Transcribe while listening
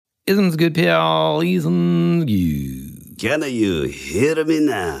Isn't good, pal? Isn't you? Can you hear me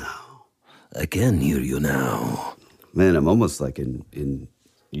now? I can hear you now. Man, I'm almost like in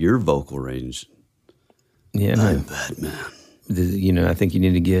your vocal range. Yeah, I'm Batman. I think you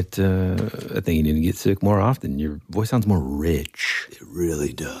need to get. I think you need to get sick more often. Your voice sounds more rich. It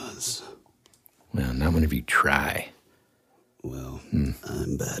really does. Well, not whenever you try. Well,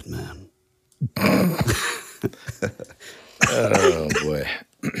 I'm Batman. Oh boy.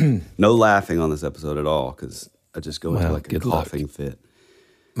 No laughing on this episode at all because I just go into like a coughing fit.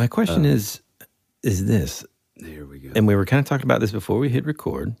 My question is this? Here we go. And we were kind of talking about this before we hit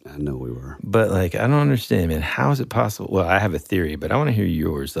record. I know we were. But, like, I don't understand, man. How is it possible? Well, I have a theory, but I want to hear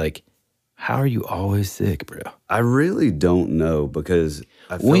yours. Like, how are you always sick, bro? I really don't know because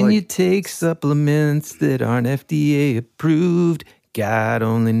I feel when like you take supplements that aren't FDA approved, God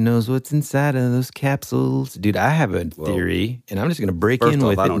only knows what's inside of those capsules. Dude, I have a theory, and I'm just going to break in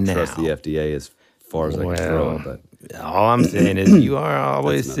with it now. I don't trust the FDA as far as I can throw it. But all I'm saying is you are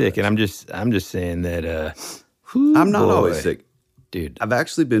always sick, and I'm just saying that. I'm not always sick, dude. I've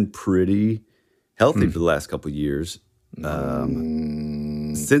actually been pretty healthy for the last couple of years.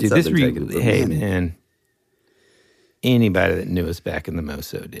 Since Dude, I've been taking it. Hey, man. Anybody that knew us back in the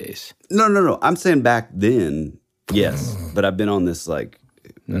Moso days. No. I'm saying back then, yes. But I've been on this I've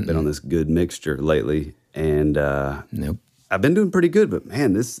been on this good mixture lately, and nope. I've been doing pretty good. But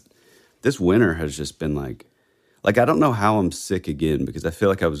man, this winter has just been like I don't know how I'm sick again because I feel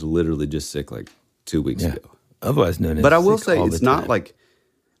like I was literally just sick like 2 weeks ago. Otherwise known as. But I will sick say all it's the not time.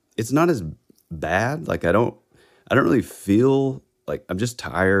 it's not as bad. Like I don't really feel like I'm just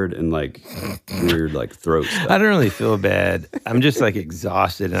tired and like weird like throat stuff. I don't really feel bad. I'm just like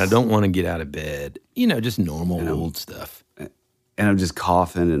exhausted and I don't want to get out of bed. Just normal old stuff. And I'm just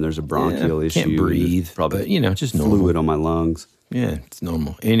coughing and there's a bronchial issue. Can't breathe. Probably but, just normal. fluid on my lungs. Yeah, it's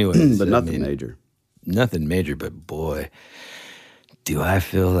normal. Anyway. But nothing major. Nothing major, but boy, do I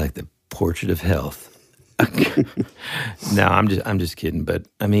feel like the portrait of health. No, I'm just kidding. But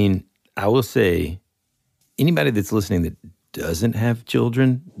I mean, I will say, anybody that's listening that doesn't have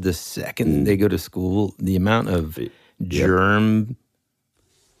children, the second they go to school, the amount of germ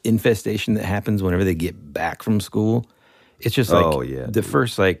infestation that happens whenever they get back from school, it's just like the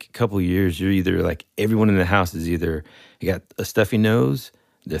first couple of years, you're either like everyone in the house is either you got a stuffy nose,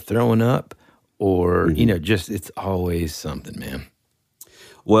 they're throwing up, or just it's always something, man.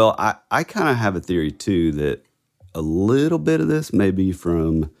 Well, I kind of have a theory, too, that a little bit of this may be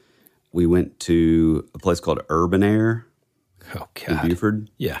from we went to a place called Urban Air in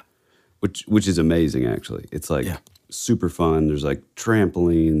Buford. Yeah. Which is amazing, actually. It's like super fun. There's like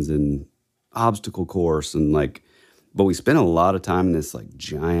trampolines and obstacle course and but we spent a lot of time in this like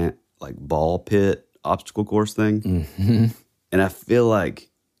giant like ball pit obstacle course thing. Mm-hmm. And I feel like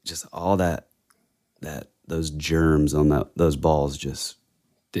just all those germs on those balls just...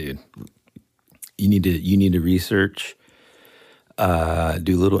 Dude, you need to research, do a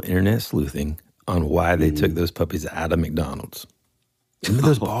little internet sleuthing on why they took those puppies out of McDonald's. Remember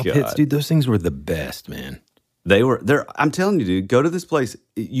those ball pits, dude? Those things were the best, man. They were there. I'm telling you, dude. Go to this place.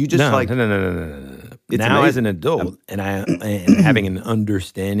 You just No. It's now, amazing. as an adult, and I and having an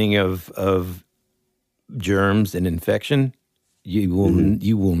understanding of germs and infection, you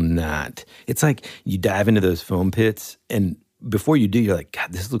will not. It's like you dive into those foam pits and. Before you do, you're like,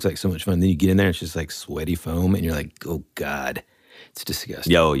 God, this looks like so much fun. Then you get in there, and it's just like sweaty foam, and you're like, oh, God, it's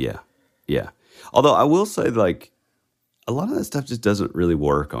disgusting. Yeah. Although I will say, like, a lot of that stuff just doesn't really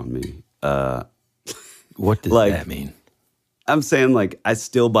work on me. What does that mean? I'm saying, like, I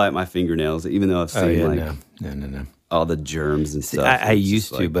still bite my fingernails, even though I've seen, no. all the germs and stuff. I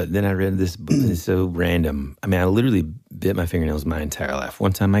used to, but then I read this book. It's so random. I mean, I literally bit my fingernails my entire life.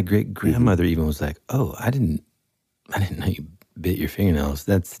 One time, my great-grandmother even was like, oh, I didn't know you bit your fingernails.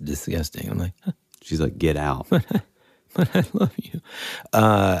 That's disgusting. I'm like, huh. She's like, get out. But I love you.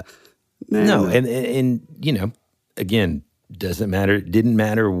 No, and again, doesn't matter. It didn't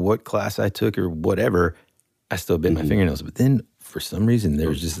matter what class I took or whatever. I still bit my fingernails. But then for some reason, there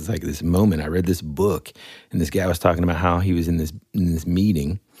was just like this moment. I read this book, and this guy was talking about how he was in this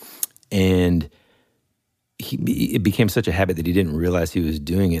meeting, and it became such a habit that he didn't realize he was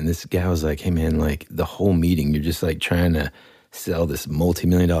doing it. And this guy was like, hey, man, like the whole meeting, you're just like trying to sell this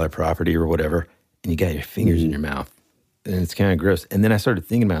multi-million-dollar property or whatever, and you got your fingers in your mouth. And it's kind of gross. And then I started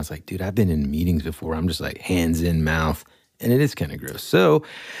thinking about it. I was like, dude, I've been in meetings before. I'm just like hands in mouth, and it is kind of gross. So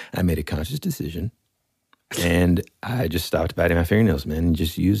I made a conscious decision, and I just stopped biting my fingernails, man, and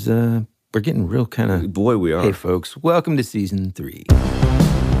just use, we're getting real kind of... Boy, we are. Hey, folks, welcome to season 3.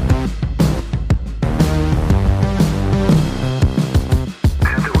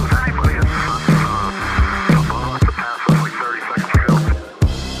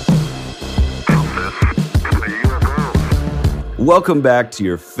 Welcome back to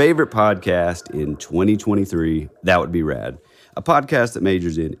your favorite podcast in 2023, That Would Be Rad, a podcast that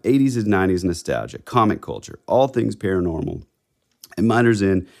majors in 80s and 90s nostalgia, comic culture, all things paranormal, and minors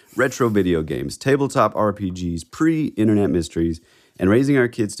in retro video games, tabletop RPGs, pre-internet mysteries, and raising our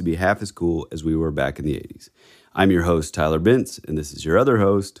kids to be half as cool as we were back in the 80s. I'm your host, Tyler Bentz, and this is your other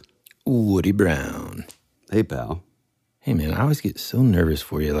host, Woody Brown. Hey, pal. Hey, man, I always get so nervous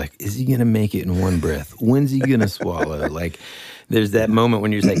for you. Like, is he going to make it in one breath? When's he going to swallow? Like, there's that moment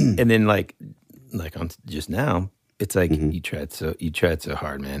when you're just like, and then like on just now, it's like, you tried so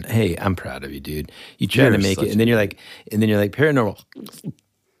hard, man. Hey, I'm proud of you, dude. You tried to make it. And then you're like, paranormal.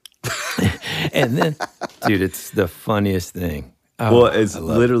 And then, dude, it's the funniest thing. Oh, well, it's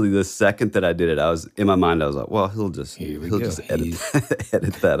literally the second that I did it, I was in my mind, I was like, well, he'll just edit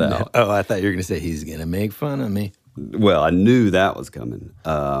that out. Oh, I thought you were going to say he's going to make fun of me. Well, I knew that was coming.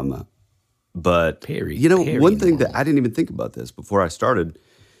 But, one thing that I didn't even think about this before I started,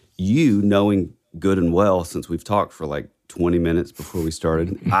 you knowing good and well, since we've talked for like 20 minutes before we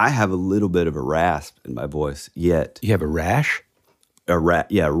started, I have a little bit of a rasp in my voice yet. You have a rash?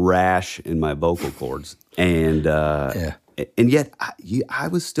 Rash in my vocal cords. And yet I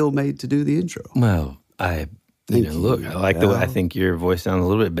was still made to do the intro. Well, I like the way I think your voice sounds a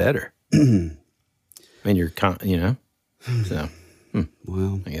little bit better. I mean, so.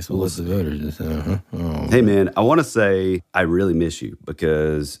 Well, I guess we'll let the voters. Hey, man, I want to say I really miss you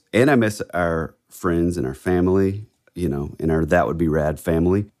and I miss our friends and our family, in our That Would Be Rad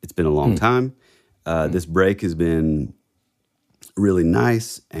family. It's been a long time. This break has been really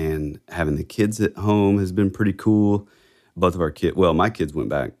nice, and having the kids at home has been pretty cool. Both of our kids, my kids went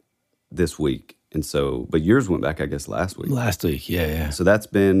back this week, but yours went back, I guess, last week. Last week, yeah. So that's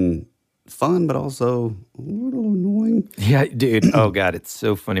been fun, but also a little annoying. Yeah, dude. Oh, God, it's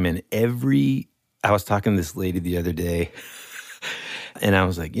so funny, man. I was talking to this lady the other day, and I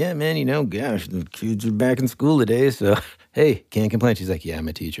was like, yeah, man, gosh, the kids are back in school today, so, hey, can't complain. She's like, yeah, I'm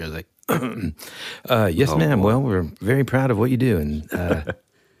a teacher. I was like, yes, ma'am. Boy. Well, we're very proud of what you do, and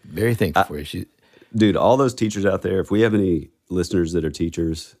very thankful for you. Dude, all those teachers out there, if we have any listeners that are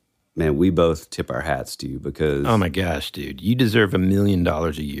teachers, man, we both tip our hats to you because... Oh, my gosh, dude. You deserve $1 million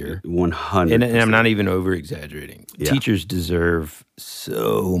a year. 100%. And I'm not even over-exaggerating. Yeah. Teachers deserve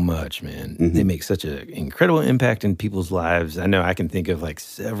so much, man. Mm-hmm. They make such an incredible impact in people's lives. I know I can think of, like,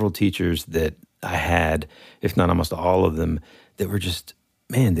 several teachers that I had, if not almost all of them, that were just,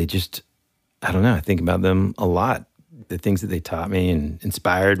 man, I don't know. I think about them a lot. The things that they taught me and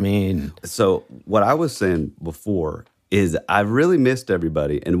inspired me. So what I was saying before is I've really missed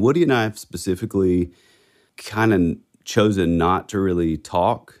everybody. And Woody and I have specifically kind of chosen not to really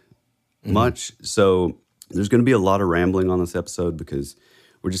talk much. So there's going to be a lot of rambling on this episode because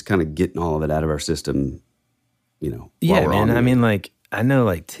we're just kind of getting all of it out of our system, Yeah, man. I mean, like, I know,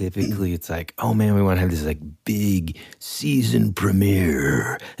 like, typically it's like, oh, man, we want to have this, like, big season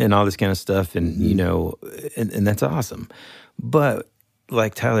premiere and all this kind of stuff. And, and that's awesome. But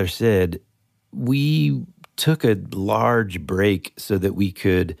like Tyler said, we took a large break so that we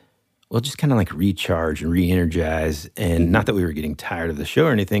could, just kind of like recharge and re-energize. And not that we were getting tired of the show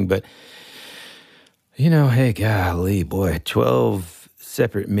or anything, but, hey, golly, boy, 12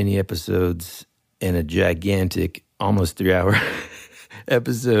 separate mini episodes and a gigantic, almost 3-hour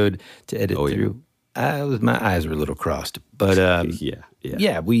episode to edit through. My eyes were a little crossed. But,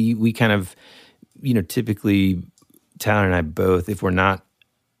 we kind of, typically, Tyler and I both, if we're not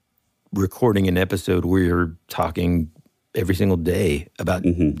recording an episode, we're talking every single day about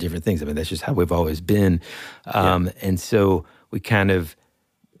different things. I mean, that's just how we've always been. And so we kind of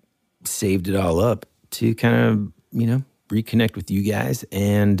saved it all up to kind of, reconnect with you guys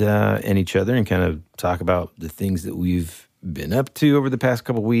and each other and kind of talk about the things that we've been up to over the past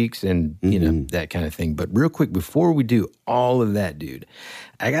couple weeks and, that kind of thing. But real quick, before we do all of that, dude,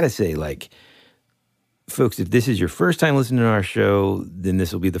 I got to say, like, folks, if this is your first time listening to our show, then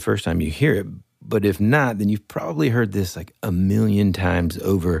this will be the first time you hear it. But if not, then you've probably heard this like 1 million times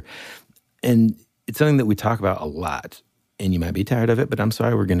over. And it's something that we talk about a lot. And you might be tired of it, but I'm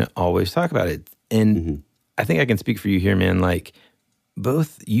sorry, we're going to always talk about it. And I think I can speak for you here, man. Like,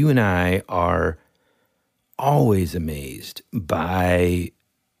 both you and I are always amazed by,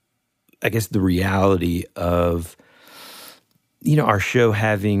 I guess, the reality of, our show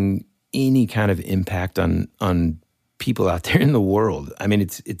having any kind of impact on people out there in the world. I mean,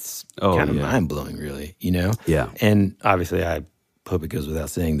 it's kind of mind-blowing, really, Yeah. And obviously, I hope it goes without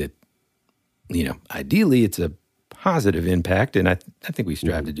saying that, ideally it's a positive impact, and I think we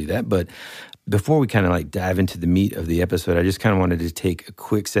strive to do that. But before we kind of like dive into the meat of the episode, I just kind of wanted to take a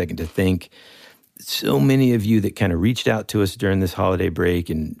quick second to thank so many of you that kind of reached out to us during this holiday break,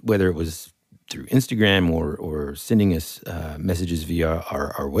 and whether it was through Instagram or sending us messages via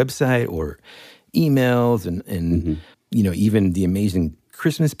our website or emails and even the amazing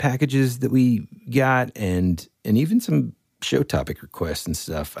Christmas packages that we got and even some show topic requests and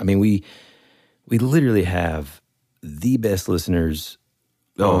stuff. I mean, we literally have the best listeners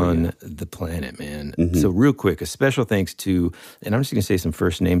on the planet, man. So real quick, a special thanks to, and I'm just going to say some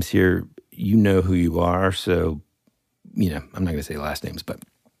first names here. You know who you are, so, I'm not going to say last names, but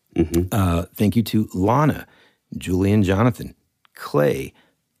thank you to Lana, Julie and Jonathan, Clay,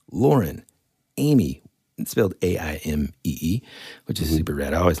 Lauren, Amy, spelled A-I-M-E-E, which is super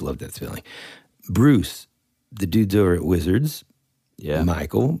rad. I always loved that spelling. Bruce, the dudes over at Wizards,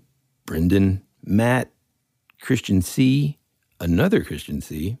 Michael, Brendan, Matt, Christian C., another Christian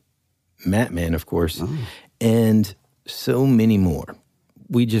C., Matt Man, of course, and so many more.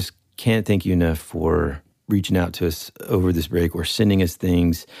 We just can't thank you enough for reaching out to us over this break or sending us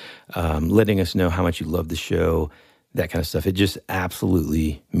things, letting us know how much you love the show, that kind of stuff. It just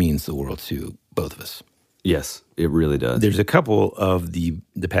absolutely means the world to both of us. Yes, it really does. There's a couple of the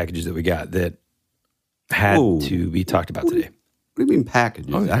packages that we got that had to be talked about today. What do you mean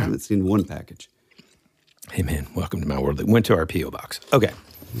packages? I haven't seen one package. Hey, man, welcome to my world. It went to our P.O. Box. Okay.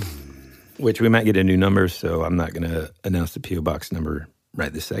 Which we might get a new number, so I'm not going to announce the P.O. Box number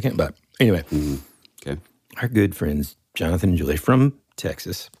right this second. But anyway, Okay. Our good friends, Jonathan and Julie from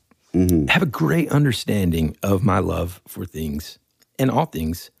Texas, have a great understanding of my love for things and all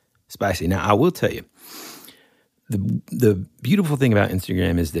things spicy. Now, I will tell you, the beautiful thing about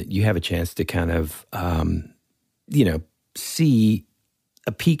Instagram is that you have a chance to kind of, see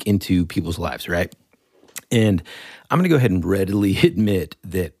a peek into people's lives, right? And I'm going to go ahead and readily admit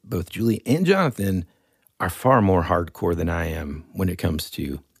that both Julie and Jonathan are far more hardcore than I am when it comes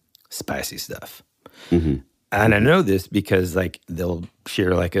to spicy stuff. And I know this because, like, they'll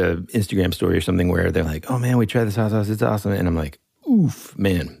share, like, a Instagram story or something where they're like, oh, man, we tried this hot sauce. It's awesome. And I'm like, oof,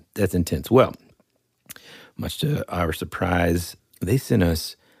 man, that's intense. Well, much to our surprise, they sent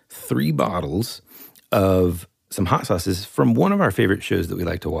us 3 bottles of some hot sauces from one of our favorite shows that we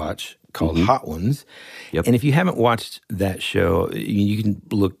like to watch called Hot Ones. Yep. And if you haven't watched that show, you can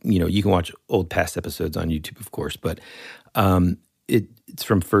look, you can watch old past episodes on YouTube, of course, but it's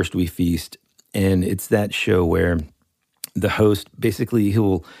from First We Feast. And it's that show where the host basically,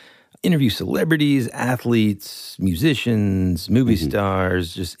 he'll interview celebrities, athletes, musicians, movie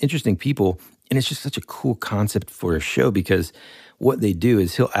stars, just interesting people. And it's just such a cool concept for a show because what they do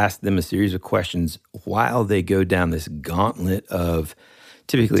is he'll ask them a series of questions while they go down this gauntlet of,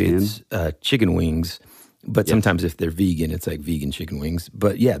 typically it's chicken wings, but sometimes if they're vegan, it's like vegan chicken wings.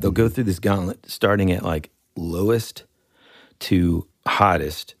 But yeah, they'll go through this gauntlet starting at like lowest to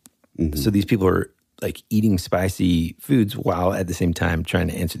hottest. So these people are like eating spicy foods while at the same time trying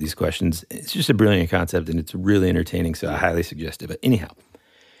to answer these questions. It's just a brilliant concept and it's really entertaining. So I highly suggest it. But anyhow,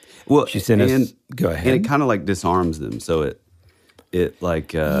 well, she sent us. Go ahead. And it kind of like disarms them. So it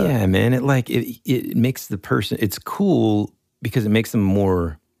like yeah, man. It makes the person. It's cool because it makes them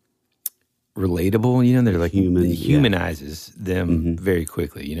more relatable. They're like human. It humanizes them very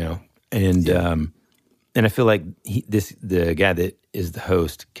quickly. And I feel like the guy that is the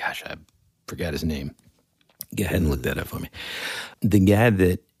host, gosh, I forgot his name. Go ahead and look that up for me. The guy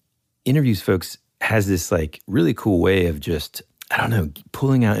that interviews folks has this like really cool way of just, I don't know,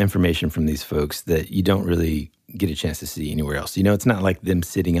 pulling out information from these folks that you don't really get a chance to see anywhere else. It's not like them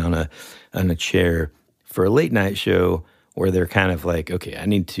sitting on a chair for a late night show where they're kind of like, okay, I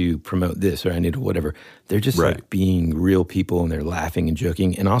need to promote this or I need to whatever. They're just like being real people and they're laughing and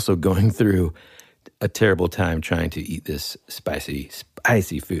joking and also going through a terrible time trying to eat this spicy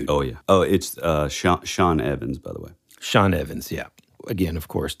food. Oh, yeah. Oh, it's Sean Evans, by the way. Sean Evans, yeah. Again, of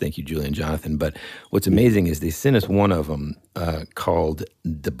course, thank you, Julie and Jonathan. But what's amazing is they sent us one of them called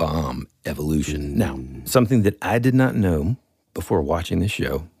The Bomb Evolution. Now, something that I did not know before watching the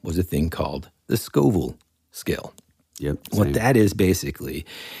show was a thing called the Scoville scale. Yep. What that is basically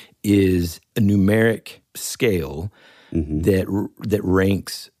is a numeric scale that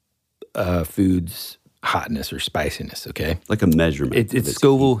ranks food's hotness or spiciness, okay? Like a measurement. It's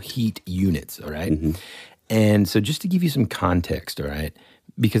Scoville heat units, all right? And so just to give you some context, all right,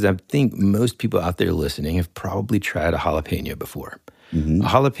 because I think most people out there listening have probably tried a jalapeno before. A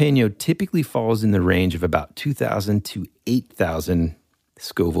jalapeno typically falls in the range of about 2,000 to 8,000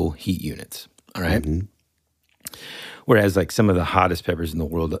 Scoville heat units, all right? Whereas like some of the hottest peppers in the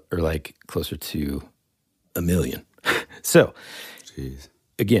world are like closer to 1 million. So,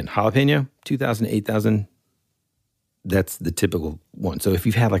 again, jalapeno, 2,000 to 8,000 That's the typical one. So if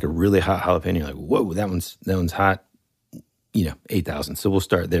you've had like a really hot jalapeno, you're like, whoa, that one's hot, 8,000. So we'll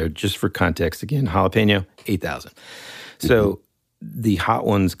start there just for context. Again, jalapeno, 8,000. So the hot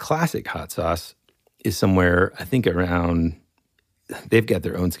ones, classic hot sauce is somewhere, I think around, they've got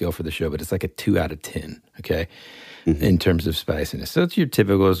their own scale for the show, but it's like a 2 out of 10, okay, in terms of spiciness. So it's your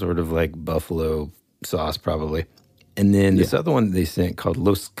typical sort of like buffalo sauce probably. And then this other one they sent called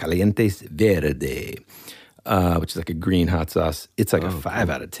Los Calientes Verde, which is like a green hot sauce. It's like a 5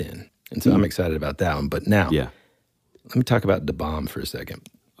 out of 10. And so I'm excited about that one. But now, let me talk about Da Bomb for a second.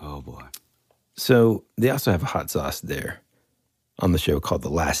 Oh, boy. So they also have a hot sauce there on the show called The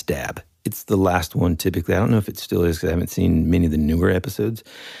Last Dab. It's the last one typically. I don't know if it still is because I haven't seen many of the newer episodes.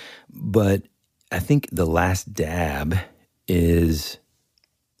 But I think The Last Dab is,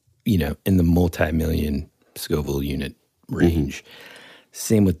 in the multi-million Scoville unit range.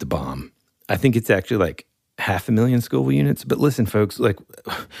 Same with Da Bomb. I think it's actually like 500,000 Scoville units. But listen, folks, like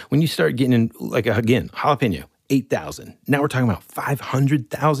when you start getting in, like again, jalapeno, 8,000. Now we're talking about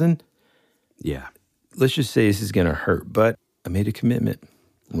 500,000. Yeah. Let's just say this is going to hurt. But I made a commitment.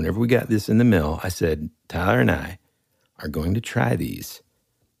 Whenever we got this in the mill, I said, Tyler and I are going to try these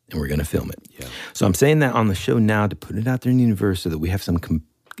and we're going to film it. Yeah. So I'm saying that on the show now to put it out there in the universe so that we have some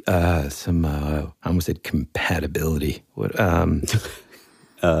I almost said compatibility. What,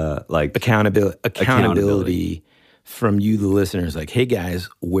 like accountability from you, the listeners. Like, hey guys,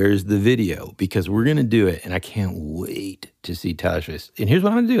 where's the video? Because we're going to do it. And I can't wait to see Tyler's face. And here's what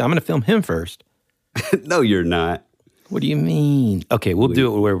I'm going to do. I'm going to film him first. No, you're not. What do you mean? Okay, we'll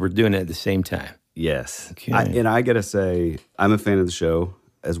do it where we're doing it at the same time. Yes. Okay. I got to say, I'm a fan of the show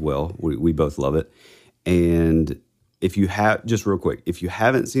as well. We both love it. And if you have, just real quick, if you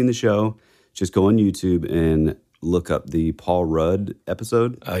haven't seen the show, just go on YouTube and look up the Paul Rudd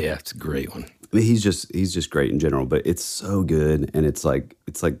episode. Oh yeah, it's a great one. I mean, he's just great in general, but it's so good. And it's like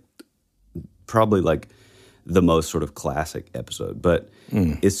probably like the most sort of classic episode. But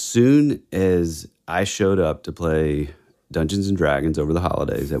as soon as I showed up to play Dungeons and Dragons over the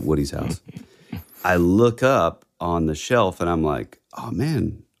holidays at Woody's house, I look up on the shelf and I'm like, oh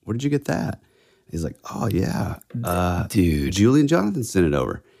man, where did you get that? He's like, oh yeah, dude, Julian Jonathan sent it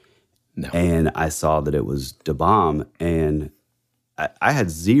over. No. And I saw that it was Da Bomb, and I had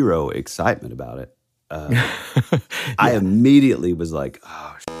zero excitement about it. I immediately was like,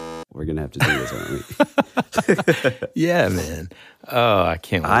 oh, we're going to have to do this, aren't we? Yeah, man. Oh, I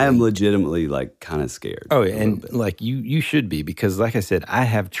can't wait. I am legitimately like kind of scared. Oh, and like you should be, because like I said, I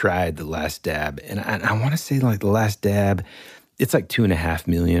have tried The Last Dab, and I want to say like The Last Dab, it's like 2.5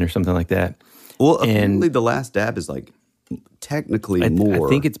 million or something like that. Well, apparently The Last Dab is like technically more. I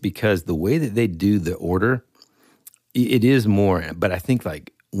think it's because the way that they do the order, it is more. But I think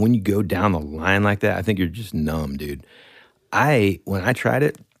like when you go down the line like that, I think you're just numb, dude. When I tried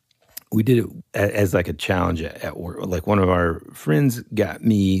it, we did it as like a challenge at work. Like one of our friends got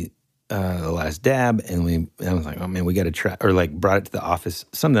me The Last Dab, and I was like, oh man, we got to try, or like brought it to the office,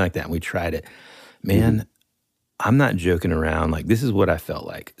 something like that. And we tried it. Man, I'm not joking around. Like this is what I felt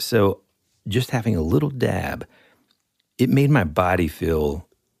like. So just having a little dab, it made my body feel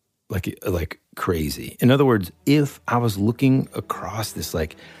like crazy. In other words, if I was looking across this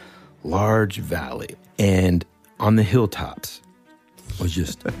like large valley and on the hilltops was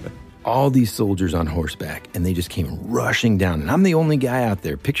just all these soldiers on horseback, and they just came rushing down, and I'm the only guy out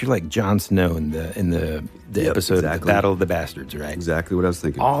there. Picture like Jon Snow in the episode of the Battle of the Bastards, right? Exactly what I was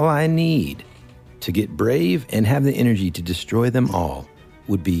thinking. All I need to get brave and have the energy to destroy them all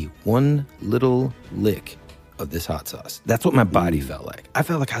would be one little lick of this hot sauce. That's what my body felt like. I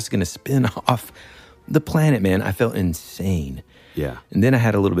felt like I was going to spin off the planet, man. I felt insane. Yeah. And then I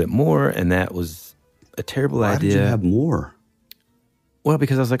had a little bit more, and that was a terrible idea. Why did you have more? Well,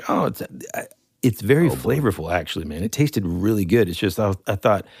 because I was like, it's very flavorful, actually, man. It tasted really good. It's just I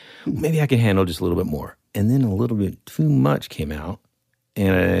thought maybe I can handle just a little bit more. And then a little bit too much came out,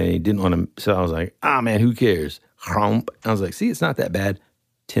 and I didn't want to. So I was like, man, who cares? I was like, see, it's not that bad.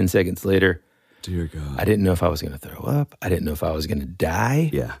 10 seconds later, dear God, I didn't know if I was going to throw up. I didn't know if I was going to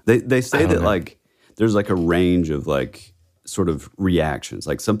die. Yeah, they say that like there's like a range of like sort of reactions.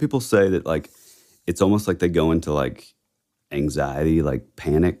 Like some people say that like it's almost like they go into like anxiety, like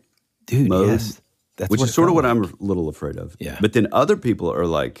panic, dude. mode, yes, which is sort of what I'm a little afraid of. Yeah, but then other people are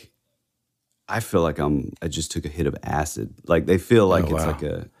like, I feel like I just took a hit of acid. Like they feel like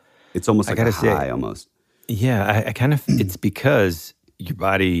it's almost like a high almost. Yeah, I kind of. It's because your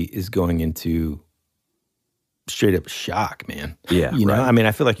body is going into straight up shock, man. Yeah, you know. I mean,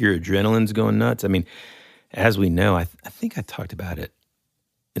 I feel like your adrenaline's going nuts. I mean, as we know, I think I talked about it,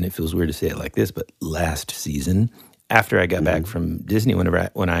 and it feels weird to say it like this, but last season, after I got back from Disney,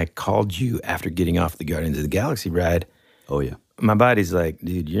 when I called you after getting off the Guardians of the Galaxy ride, Oh yeah. my body's like,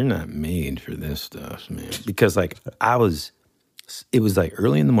 dude, you're not made for this stuff, man. Because like it was like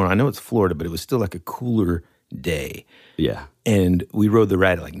early in the morning. I know it's Florida, but it was still like a cooler day. Yeah. And we rode the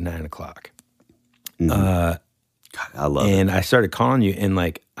ride at like 9 o'clock. God, I love it. And I started calling you, and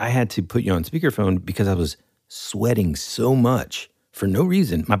like I had to put you on speakerphone because I was sweating so much for no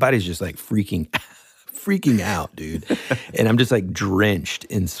reason. My body's just like freaking out, dude. And I'm just like drenched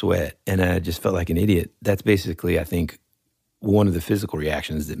in sweat, and I just felt like an idiot. That's basically, I think, one of the physical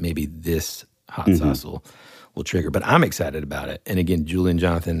reactions that maybe this hot sauce will trigger. But I'm excited about it. And again, Julie and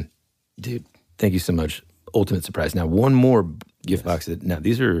Jonathan, dude, thank you so much. Ultimate surprise. Now, one more gift box now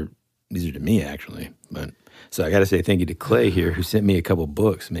these are to me actually, but so I got to say thank you to Clay here who sent me a couple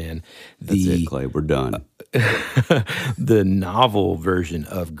books, man. That's it, Clay. We're done. The novel version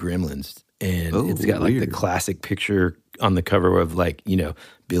of Gremlins, and it's got like the classic picture on the cover of like, you know,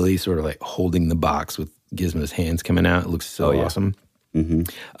 Billy sort of like holding the box with Gizmo's hands coming out. It looks so awesome.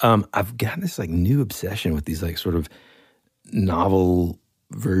 I've got this like new obsession with these like sort of novel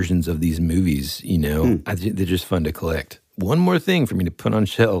versions of these movies, you know. They're just fun to collect. One more thing for me to put on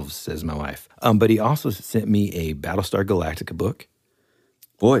shelves, says my wife. But he also sent me a Battlestar Galactica book.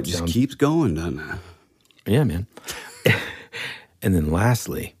 Boy, it just keeps going, doesn't it? Yeah, man. And then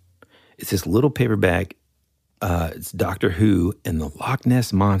lastly, it's this little paperback. It's Doctor Who and the Loch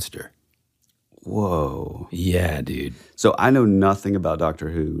Ness Monster. Whoa. Yeah, dude. So I know nothing about Doctor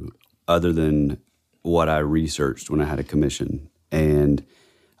Who other than what I researched when I had a commission. And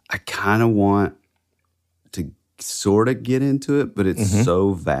I kind of want to sort of get into it, but it's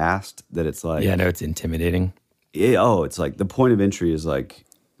so vast that it's like... Yeah, I know, it's intimidating. It's like the point of entry is like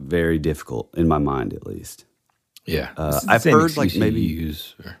very difficult in my mind, at least. Yeah. I've heard like maybe...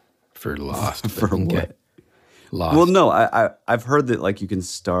 use for Lost. For what? Lost. Well, no, I've heard that like you can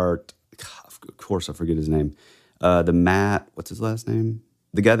start... Of course, I forget his name. The Matt, what's his last name?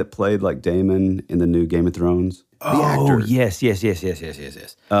 The guy that played like Daemon in the new Game of Thrones. The actor. Yes. It's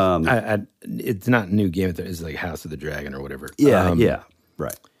not new Game of Thrones. It's like House of the Dragon or whatever. Yeah,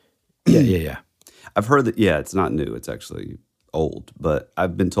 right. Yeah. I've heard that, it's not new. It's actually old. But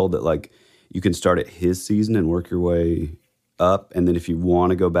I've been told that like you can start at his season and work your way up. And then if you want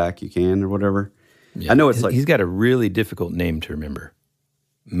to go back, you can or whatever. Yeah. I know it's like... He's got a really difficult name to remember.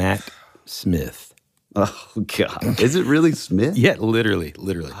 Matt Smith. Oh, God. Is it really Smith? Yeah, literally.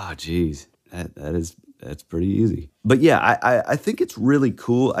 Oh, geez. That's pretty easy. But yeah, I think it's really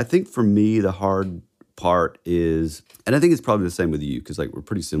cool. I think for me, the hard part is, and I think it's probably the same with you, because like we're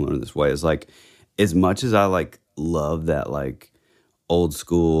pretty similar in this way, is like as much as I like love that like old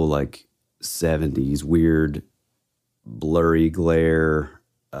school, like 70s weird, blurry glare,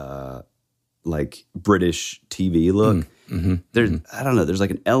 like British TV look, there's, I don't know, there's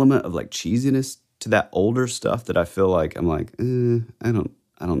like an element of like cheesiness to that older stuff that I feel like I'm like, I don't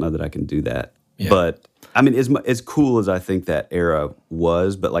know that I can do that. Yeah. But I mean, as cool as I think that era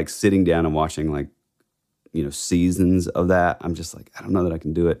was, but like sitting down and watching like, you know, seasons of that, I'm just like, I don't know that I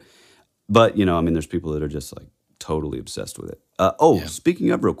can do it. But, you know, I mean, there's people that are just like totally obsessed with it.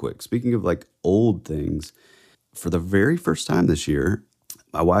 Speaking of like old things, for the very first time this year,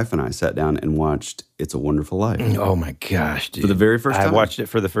 my wife and I sat down and watched It's a Wonderful Life. Oh my gosh, dude. For the very first time. I watched it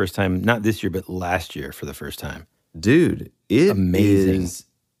for the first time, not this year, but last year for the first time. Dude, it is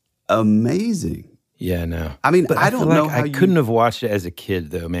amazing. Yeah, no. I mean, I don't know how I couldn't have watched it as a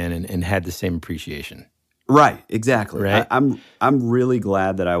kid though, man, and had the same appreciation. Right, exactly. Right? I'm really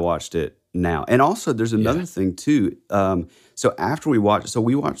glad that I watched it now. And also there's another thing too. So after we watched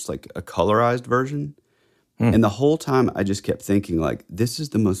like a colorized version. And the whole time I just kept thinking like, this is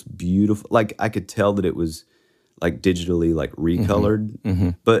the most beautiful, like I could tell that it was like digitally like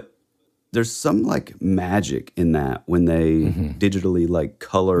recolored, but there's some like magic in that when they digitally like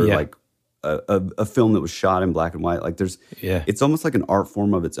color like a film that was shot in black and white. Like it's almost like an art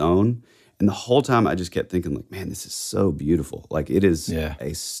form of its own. And the whole time I just kept thinking like, man, this is so beautiful. Like it is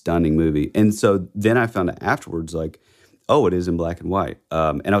a stunning movie. And so then I found out afterwards like, oh, it is in black and white.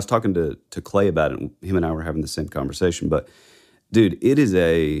 And I was talking to Clay about it, and him and I were having the same conversation. But, dude, it is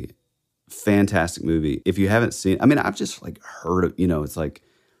a fantastic movie. If you haven't seen it, I mean, I've just, like, heard of, you know, it's like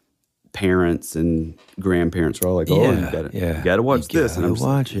parents and grandparents are all like, you got to watch this. And I'm just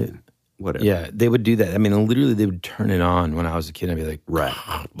watch it. Whatever. Yeah, they would do that. I mean, literally, they would turn it on when I was a kid. I'd be like, right,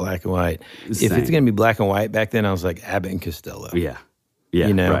 black and white. If it's going to be black and white back then, I was like Abbott and Costello. Yeah.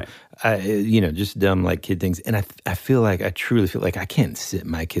 You know, right. Just dumb like kid things. And I truly feel like I can't sit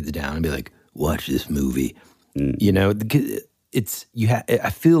my kids down and be like, watch this movie. You know, I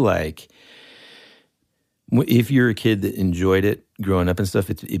feel like If you're a kid that enjoyed it growing up and stuff,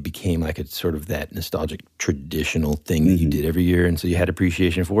 it became like a sort of that nostalgic traditional thing that you did every year. And so you had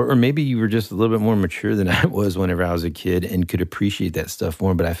appreciation for it. Or maybe you were just a little bit more mature than I was whenever I was a kid and could appreciate that stuff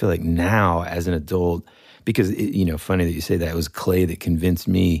more. But I feel like now as an adult, because, funny that you say that, it was Clay that convinced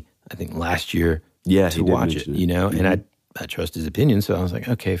me, I think last year, to watch it, and I trust his opinion. So I was like,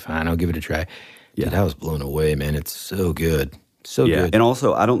 okay, fine, I'll give it a try. Yeah. Dude, I was blown away, man. It's so good. So good. And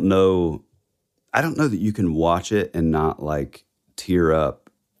also, I don't know that you can watch it and not like tear up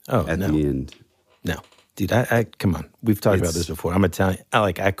at the end. No, dude, I come on. We've talked about this before. I'm Italian.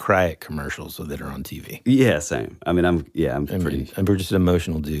 I cry at commercials that are on TV. Yeah, same. I mean, we're just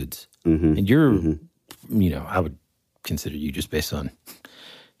emotional dudes. And you're, I would consider you just based on,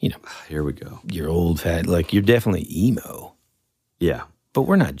 here we go. You're old fat, like you're definitely emo. Yeah, but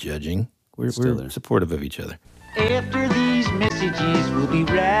we're not judging. We're supportive of each other. After these messages, we'll be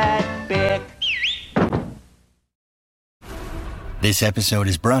right back. This episode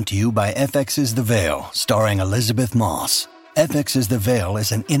is brought to you by FX's The Veil, starring Elizabeth Moss. FX's The Veil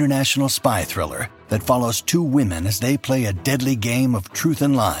is an international spy thriller that follows two women as they play a deadly game of truth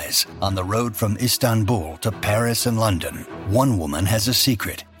and lies on the road from Istanbul to Paris and London. One woman has a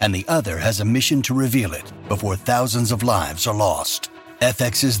secret, and the other has a mission to reveal it before thousands of lives are lost.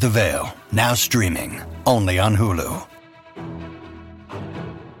 FX's The Veil, now streaming, only on Hulu.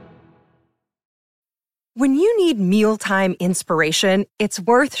 When you need mealtime inspiration, it's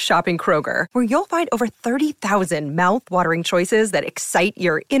worth shopping Kroger, where you'll find over 30,000 mouth-watering choices that excite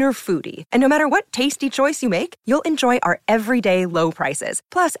your inner foodie. And no matter what tasty choice you make, you'll enjoy our everyday low prices,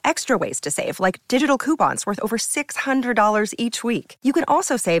 plus extra ways to save, like digital coupons worth over $600 each week. You can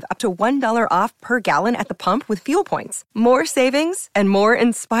also save up to $1 off per gallon at the pump with fuel points. More savings and more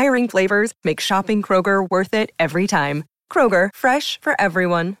inspiring flavors make shopping Kroger worth it every time. Kroger, fresh for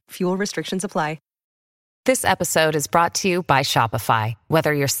everyone. Fuel restrictions apply. This episode is brought to you by Shopify.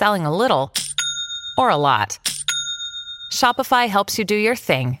 Whether you're selling a little or a lot, Shopify helps you do your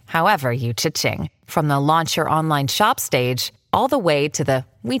thing, however you cha-ching. From the launch your online shop stage, all the way to the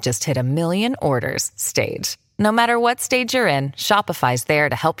we just hit 1 million orders stage. No matter what stage you're in, Shopify's there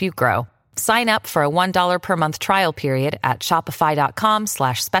to help you grow. Sign up for a $1 per month trial period at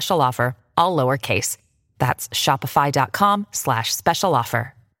shopify.com/special offer, all lowercase. That's shopify.com/special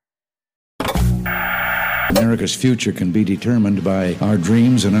offer. America's future can be determined by our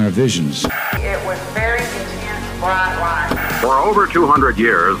dreams and our visions. It was very intense, bright light. For over 200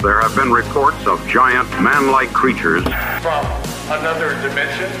 years, there have been reports of giant man-like creatures from another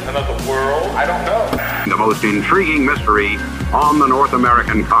dimension, another world. I don't know. The most intriguing mystery on the North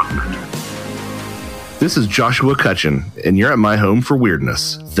American continent. This is Joshua Cutchin, and you're at my home for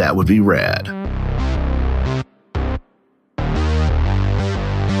weirdness. That would be rad.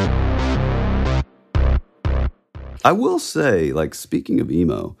 I will say, like, speaking of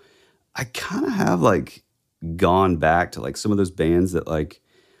emo, I kind of have, like, gone back to, like, some of those bands that, like,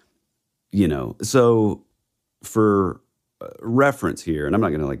 so for reference here, and I'm not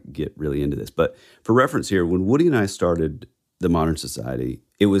going to, like, get really into this, but for reference here, when Woody and I started the Modern Society,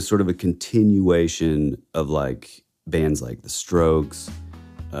 it was sort of a continuation of, like, bands like The Strokes,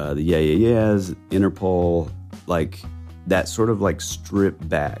 the Yeah Yeah Yeahs, Interpol, like, that sort of, like, stripped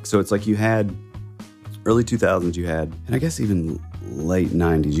back. So it's like you had... early 2000s you had, and I guess even late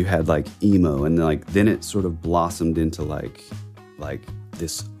 90s, you had like emo, and like then it sort of blossomed into like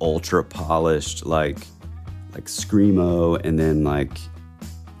this ultra polished like screamo, and then like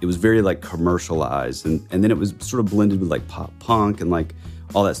it was very like commercialized, and then it was sort of blended with like pop punk and like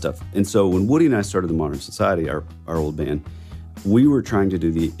all that stuff. And so when Woody and I started the Modern Society, our old band, we were trying to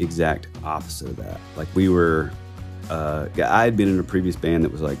do the exact opposite of that. Like we were, I had been in a previous band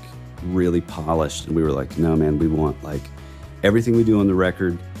that was like really polished, and we were like, no man, we want like everything we do on the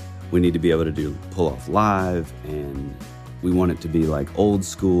record, we need to be able to pull off live, and we want it to be like old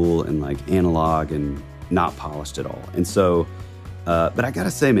school and like analog and not polished at all. And so but I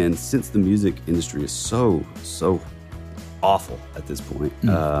gotta say, man, since the music industry is so awful at this point,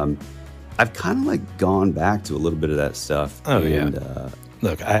 I've kind of like gone back to a little bit of that stuff.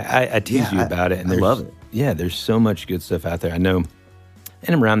 Look, I tease you about it, and I love it. Yeah, there's so much good stuff out there. I know.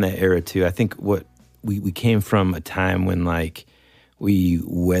 And around that era, too, I think what we came from a time when, like, we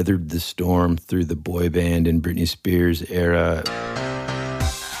weathered the storm through the boy band and Britney Spears era.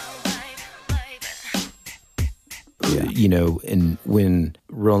 Yeah. And when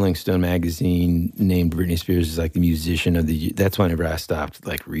Rolling Stone magazine named Britney Spears as, like, the musician of the year, that's whenever I stopped,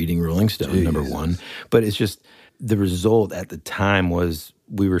 like, reading Rolling Stone, number one. But it's just the result at the time was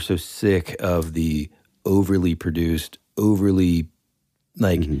we were so sick of the overly produced, overly...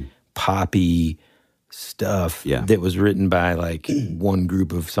 like poppy, stuff that was written by like one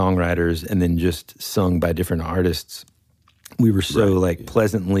group of songwriters and then just sung by different artists. We were so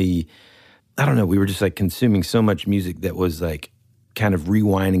pleasantly, I don't know, we were just like consuming so much music that was like kind of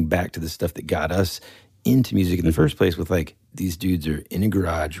rewinding back to the stuff that got us into music in the first place, with like these dudes are in a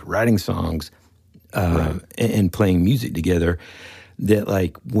garage writing songs and playing music together, that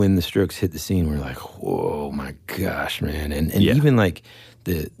like when the Strokes hit the scene, we're like, whoa, my gosh, man. And even like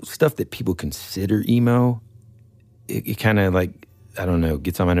the stuff that people consider emo, it kind of like, I don't know,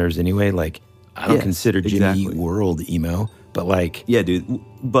 gets on my nerves anyway. Like I don't consider Jimmy Eat World emo, but like... Yeah, dude.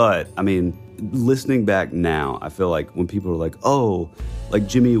 But, I mean, listening back now, I feel like when people are like, oh, like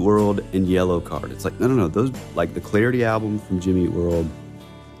Jimmy Eat World and Yellow Card, it's like, no. Those, like the Clarity album from Jimmy Eat World,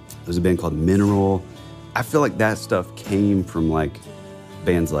 there's a band called Mineral. I feel like that stuff came from like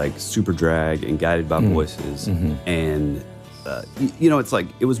bands like Superdrag and Guided by Voices. And, you know, it's like,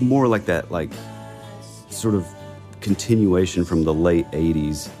 it was more like that, like, sort of continuation from the late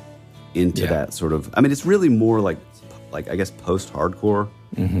 80s into that sort of, I mean, it's really more like I guess post-hardcore.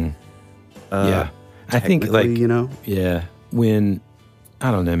 I think like, you know, when,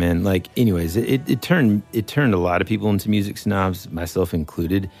 I don't know, man, like anyways, it turned a lot of people into music snobs, myself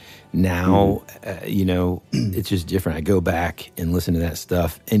included. Now, you know, it's just different. I go back and listen to that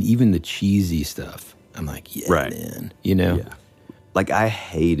stuff, and even the cheesy stuff, I'm like, man, you know? Yeah. Like I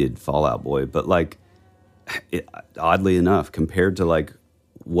hated Fall Out Boy, but like, oddly enough, compared to like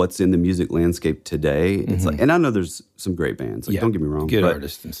what's in the music landscape today, it's like, and I know there's some great bands, like don't get me wrong, good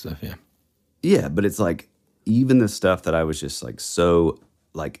artists and stuff, but it's like even the stuff that I was just like so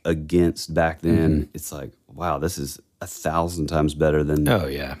like against back then, it's like, wow, this is 1,000 times better than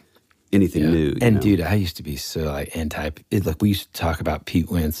anything new. And dude, I used to be so like anti. Like we used to talk about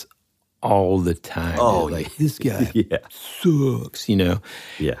Pete Wentz all the time. Oh, dude, like this guy sucks, you know.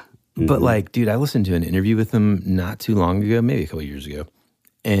 But like, dude, I listened to an interview with him not too long ago, maybe a couple years ago.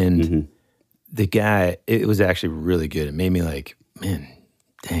 And the guy, it was actually really good. It made me like, man,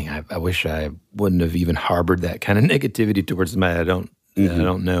 dang, I wish I wouldn't have even harbored that kind of negativity towards somebody I don't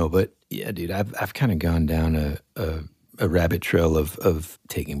know. But yeah, dude, I've kind of gone down a rabbit trail of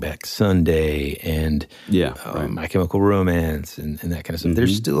Taking Back Sunday and My Chemical Romance and that kind of stuff.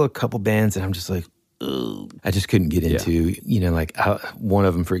 There's still a couple bands that I'm just like, ugh, I just couldn't get into. You know, like one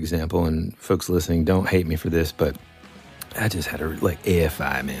of them, for example, and folks listening, don't hate me for this, but I just had like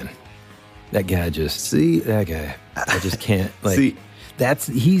AFI, man. That guy just I just can't like.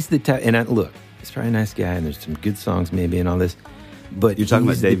 He's the type. And look, he's probably a nice guy, and there's some good songs maybe and all this. But you're talking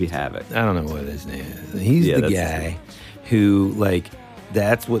about Davey Havoc. I don't know what his name is. He's the guy who like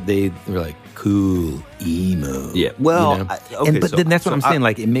that's what they were like cool emo. Yeah. Well, you know? But then that's what I'm saying.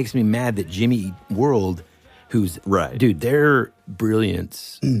 Like it makes me mad that Jimmy Eat World, who's dude, their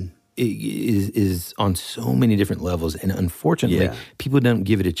brilliance. Is on so many different levels, and unfortunately, people don't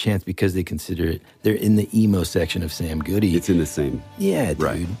give it a chance because they consider it. They're in the emo section of Sam Goody. It's in the same,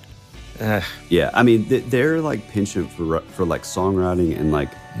 dude. Yeah, I mean, they're like penchant for like songwriting and like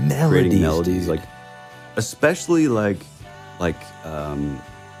creating melodies, dude. Like especially like the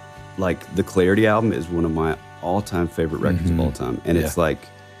Clarity album is one of my all-time favorite records of all time, and it's like,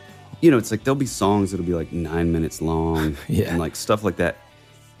 you know, it's like there'll be songs that'll be like 9 minutes long, and like stuff like that.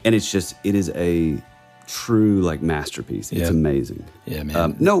 And it is a true like masterpiece. It's amazing. Yeah,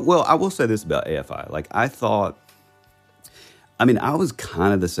 man. Well, I will say this about AFI. Like I was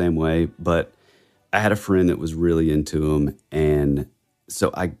kind of the same way, but I had a friend that was really into them. And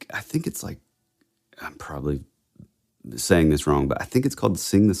so I think it's like, I'm probably saying this wrong, but I think it's called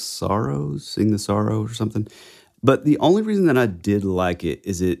Sing the Sorrow or something. But the only reason that I did like it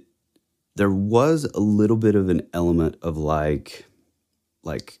is there was a little bit of an element of like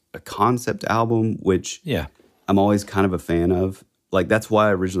a concept album, which I'm always kind of a fan of. Like, that's why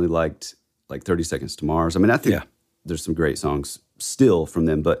I originally liked, like, 30 Seconds to Mars. I mean, I think there's some great songs still from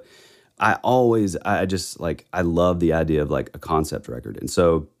them, but I love the idea of, like, a concept record. And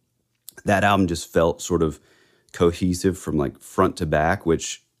so that album just felt sort of cohesive from, like, front to back,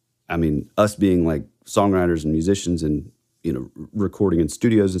 which, I mean, us being, like, songwriters and musicians and, you know, recording in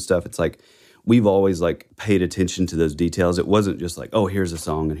studios and stuff, it's like, we've always like paid attention to those details. It wasn't just like, oh, here's a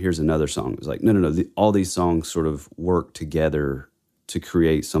song and here's another song. It was like, no. All these songs sort of work together to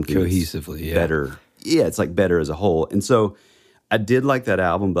create something cohesively better. Yeah, it's like better as a whole. And so I did like that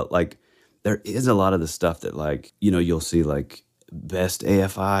album, but like there is a lot of the stuff that like, you know, you'll see like best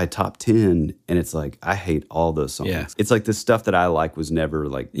AFI top 10, and it's like I hate all those songs. Yeah. It's like the stuff that I like was never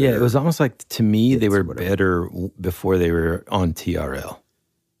like it was almost like to me they were better before they were on TRL.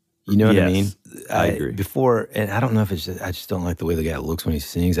 You know what I Yes, mean? I agree. Before, and I don't know if it's just, I just don't like the way the guy looks when he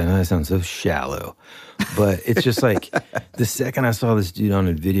sings. I know that sounds so shallow, but it's just like the second I saw this dude on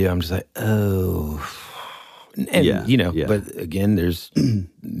a video, I'm just like, oh. And, you know, but again, there's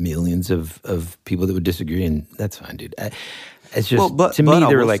millions of people that would disagree, and that's fine, dude. It's just, to me,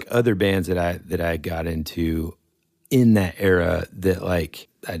 there were like other bands that I got into in that era that like,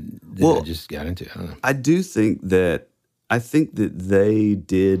 I just got into. I don't know. I think that they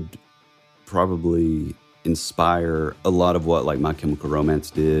did probably inspire a lot of what like My Chemical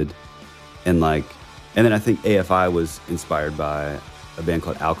Romance did, and then I think AFI was inspired by a band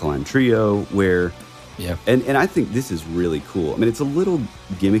called Alkaline Trio, where and I think this is really cool. I mean, it's a little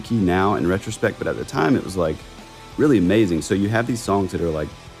gimmicky now in retrospect, but at the time it was like really amazing. So you have these songs that are like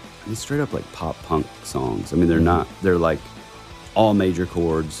straight up like pop punk songs. I mean, they're like all major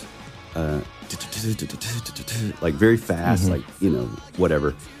chords. Like very fast, like, you know,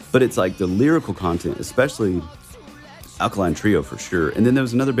 whatever. But it's like the lyrical content, especially Alkaline Trio for sure. And then there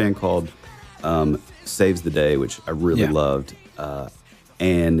was another band called Saves the Day, which I really loved.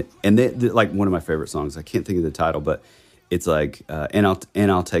 And they like one of my favorite songs. I can't think of the title, but it's like, and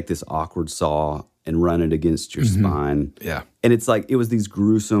I'll take this awkward saw and run it against your spine. Yeah. And it's like, it was these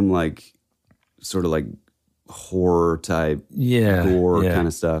gruesome, like, sort of like horror type gore kind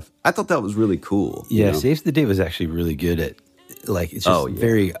of stuff. I thought that was really cool. Yeah, you know? Saves the Day was actually really good at, like, it's just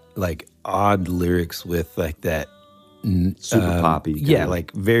very like odd lyrics with like that super poppy. Yeah,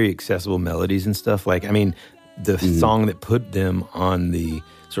 like very accessible melodies and stuff. Like, I mean, the song that put them on the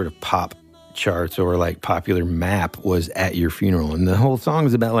sort of pop charts or like popular map was At Your Funeral, and the whole song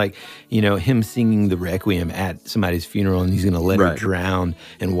is about like, you know, him singing the Requiem at somebody's funeral, and he's gonna let her drown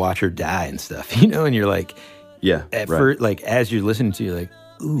and watch her die and stuff, you know. And you're like, first, like as you're listening to, you're like,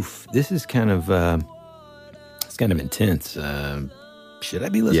 oof, this is kind of it's kind of intense. Should I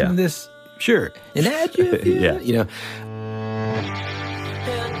be listening to this? Sure. And At Your Funeral, you know.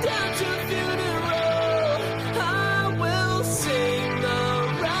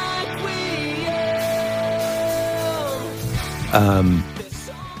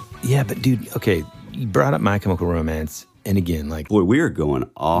 Yeah, but dude, okay, you brought up My Chemical Romance, and again, like, boy, we're going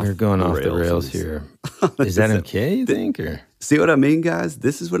off the rails here. Is that okay, you think? Or see what I mean, guys?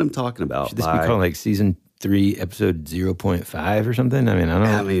 This is what I'm talking about. Should this be called like season 3, episode 0.5 or something? I mean, I don't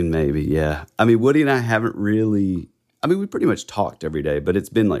know. I mean, maybe, yeah. I mean, Woody and I haven't really. I mean, we pretty much talked every day, but it's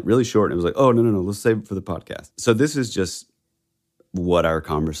been like really short. And it was like, oh no, let's save it for the podcast. So this is just what our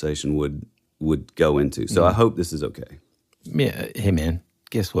conversation would go into. So I hope this is okay. Yeah. Hey, man.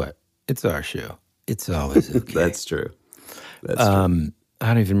 Guess what? It's our show. It's always okay. That's true. That's true. I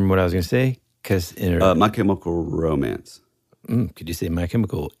don't even remember what I was going to say. Because My Chemical Romance. Could you say My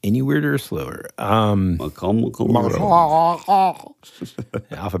Chemical any weirder or slower? My Chemical Romance.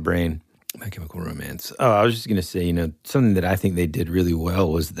 Alpha Brain. My Chemical Romance. Oh, I was just going to say, you know, something that I think they did really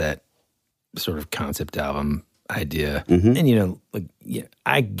well was that sort of concept album idea. And, you know, like, yeah,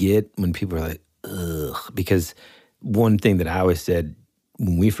 I get when people are like, ugh, because one thing that I always said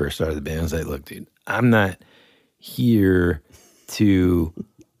when we first started the band, I was like, look, dude, I'm not here to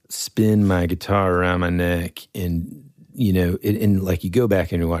spin my guitar around my neck and, you know, and like you go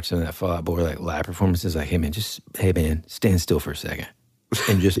back and you watch some of that Fall Out Boy like live performances, like, hey man, stand still for a second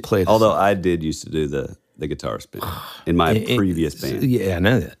and just play. Although I did used to do the guitar spin in my previous band. Yeah, I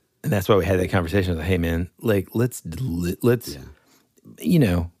know that. And that's why we had that conversation. I was like, hey man, like let's you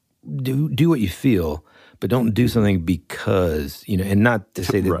know, do what you feel, but don't do something because, you know, and not to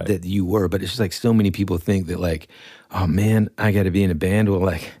say that, that you were, but it's just like so many people think that like, oh man, I got to be in a band. Well,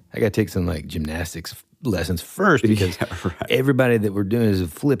 like I got to take some like gymnastics lessons first because everybody that we're doing is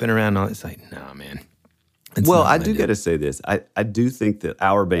flipping around. And all. It's like, nah, man. Well, I do got to say this. I do think that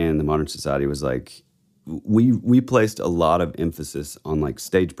our band, The Modern Society, was like, we placed a lot of emphasis on like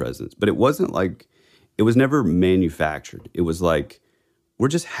stage presence, but it wasn't like, it was never manufactured. It was like, we're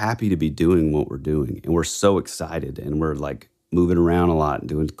just happy to be doing what we're doing. And we're so excited and we're like moving around a lot and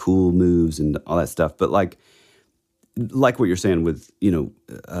doing cool moves and all that stuff. But like what you're saying with, you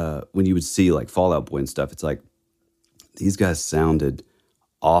know, when you would see like Fall Out Boy and stuff, it's like, these guys sounded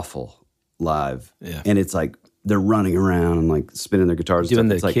awful live. Yeah. And it's like, they're running around and like spinning their guitars. Doing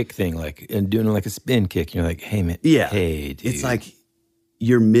and stuff. The kick thing, like, and doing like a spin kick. You're like, hey man, hey dude. It's like,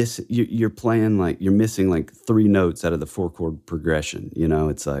 you're playing like you're missing like 3 notes out of the 4-chord progression. You know,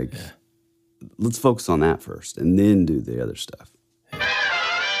 it's like let's focus on that first and then do the other stuff.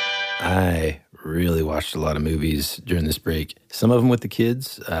 I really watched a lot of movies during this break. Some of them with the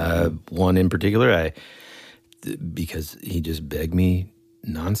kids. One in particular, because he just begged me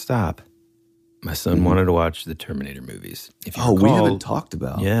nonstop my son wanted to watch the Terminator movies. If you we haven't talked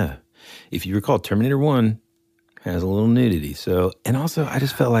about. Yeah. If you recall, Terminator 1 has a little nudity. So, and also I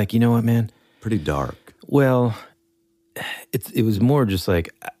just felt like, you know what, man? Pretty dark. Well, it was more just like,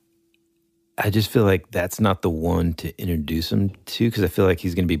 I just feel like that's not the one to introduce him to, because I feel like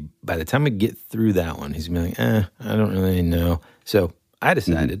he's going to be, by the time I get through that one, he's going to be like, I don't really know. So I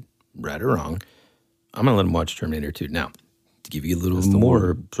decided, right or wrong, I'm going to let him watch Terminator 2. Now, to give you a little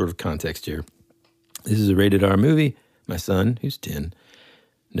more sort of context here, this is a rated R movie. My son, who's 10,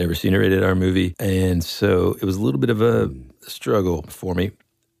 never seen a rated R movie. And so it was a little bit of a struggle for me.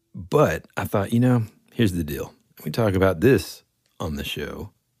 But I thought, here's the deal. We talk about this on the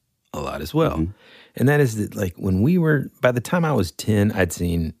show a lot as well. And that is that, like, by the time I was 10, I'd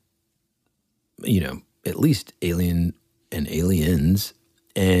seen, at least Alien and Aliens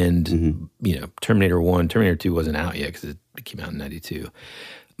and, Terminator 1. Terminator 2 wasn't out yet because it came out in 92.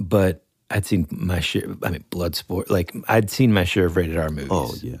 But I'd seen my share, Bloodsport. Like, I'd seen my share of rated R movies.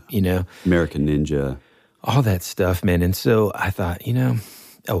 Oh, yeah. American Ninja. All that stuff, man. And so I thought,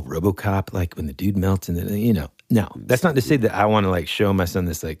 RoboCop, like when the dude melts and then, Now, that's not to say that I want to, like, show my son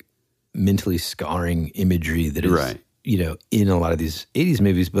this, like, mentally scarring imagery that is, in a lot of these 80s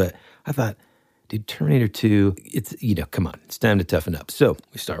movies. But I thought, dude, Terminator 2, it's, come on, it's time to toughen up. So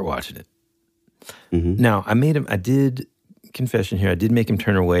we start watching it. Now, I did make him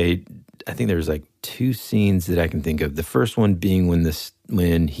turn away. I think there was like 2 scenes that I can think of. The first one being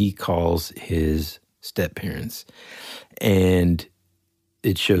when he calls his step-parents and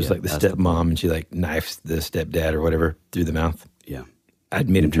it shows like the stepmom and she like knifes the stepdad or whatever through the mouth. Yeah. I'd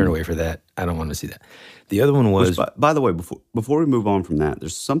made him turn away for that. I don't want to see that. The other one was... By the way, before we move on from that,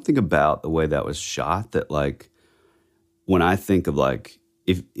 there's something about the way that was shot that, like, when I think of, like,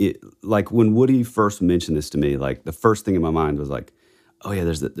 when Woody first mentioned this to me, like, the first thing in my mind was like, oh yeah,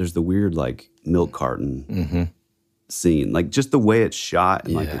 there's the weird, like, milk carton scene. Like, just the way it's shot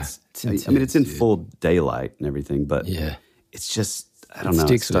and, like, it's in full daylight and everything, but it's just... I don't know.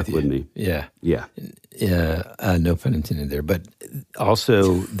 It stuck with me. Yeah. Yeah. No pun intended there. But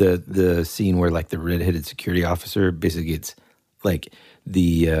also the scene where, like, the redheaded security officer basically gets, like,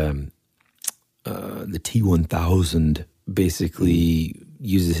 the T-1000 basically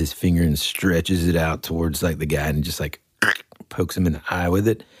uses his finger and stretches it out towards, like, the guy and just, like, pokes him in the eye with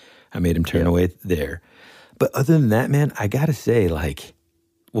it. I made him turn away there. But other than that, man, I got to say, like,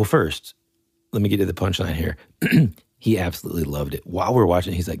 well, first, let me get to the punchline here. He absolutely loved it. While we're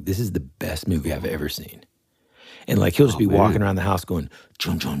watching, he's like, this is the best movie I've ever seen. And, like, he'll just be walking around the house going,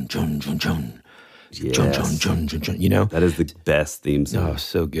 chun, chun, chun, chun, chun. Yes. Chun, chun, chun, chun, chun, That is the best theme song. Oh,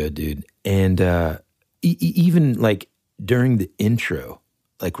 so good, dude. And even, like, during the intro,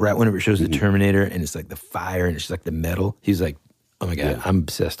 like, right whenever it shows the Terminator and it's, like, the fire and it's just, like, the metal, he's like, oh, my God, I'm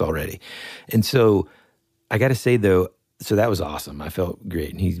obsessed already. And so I got to say, though, so that was awesome. I felt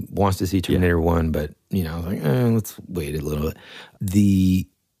great. And he wants to see Terminator 1, but, I was like, let's wait a little bit. The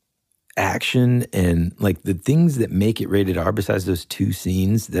action and, like, the things that make it rated R besides those 2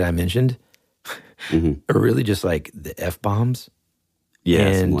 scenes that I mentioned are really just, like, the F-bombs. Yeah,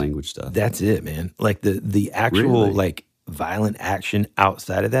 and some language stuff. That's it, man. Like, the actual, like, violent action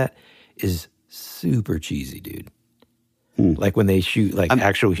outside of that is super cheesy, dude. Like, when they shoot, like,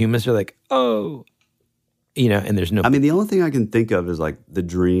 actual humans, they're like, oh... and there's no... I mean, the only thing I can think of is, like, the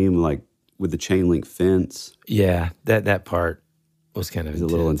dream, like, with the chain link fence. Yeah, that part was kind of a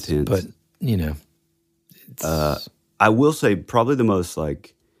little intense. But, I will say probably the most,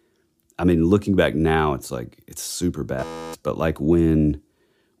 like... I mean, looking back now, it's, like, it's super bad. But, like, when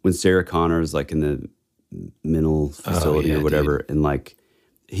Sarah Connor is, like, in the mental facility or whatever, dude. And, like,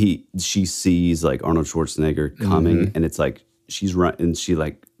 she sees, like, Arnold Schwarzenegger coming, and it's, like, she's running, and she,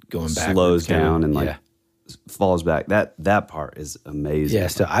 like, going back, slows down and, like... falls back. That part is amazing. Yeah,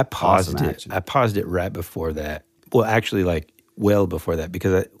 so I paused it. I paused it right before that. Well, actually, like, well before that,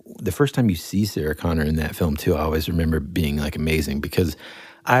 because the first time you see Sarah Connor in that film, too, I always remember being, like, amazing, because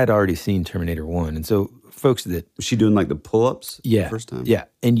I had already seen Terminator 1. And so folks that... Was she doing, like, the pull-ups the first time? Yeah,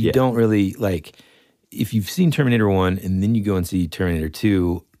 and you don't really, like... If you've seen Terminator 1 and then you go and see Terminator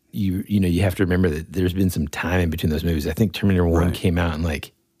 2, you have to remember that there's been some time in between those movies. I think Terminator 1 came out in,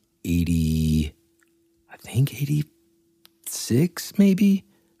 like, 86, maybe?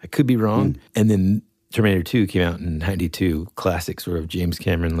 I could be wrong. And then Terminator 2 came out in 92, classic sort of James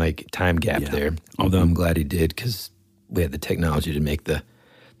Cameron, like, time gap there. Although I'm glad he did, because we had the technology to make the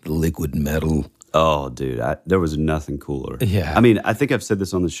liquid metal. Oh, dude, there was nothing cooler. Yeah. I mean, I think I've said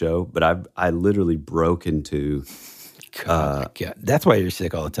this on the show, but I literally broke into... God. That's why you're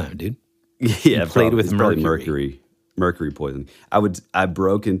sick all the time, dude. Yeah, played with mercury. Mercury poisoning. I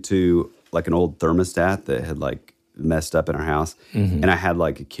broke into like an old thermostat that had like messed up in our house. Mm-hmm. And I had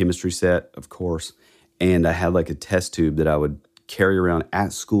like a chemistry set, of course. And I had like a test tube that I would carry around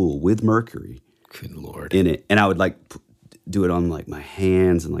at school with mercury. Good Lord. In it. And I would like do it on like my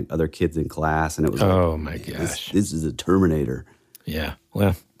hands and like other kids in class. And it was oh my gosh. This is a Terminator. Yeah.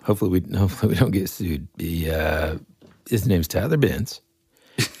 Well, hopefully we don't get sued. His name's Tyler Benz.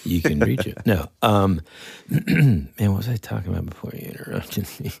 You can reach it. No. Man, what was I talking about before you interrupted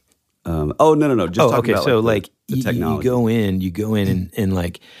me? No. Just talking okay. about So like the technology. You go in and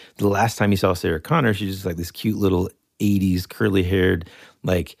like the last time you saw Sarah Connor, she's just like this cute little 80s curly haired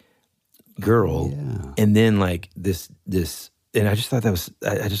like girl. Yeah. And then like this, and I just thought that was,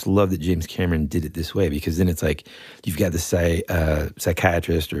 I just love that James Cameron did it this way, because then it's like you've got this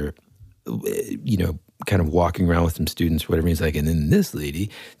psychiatrist or, you know, kind of walking around with some students or whatever. He's like, and then this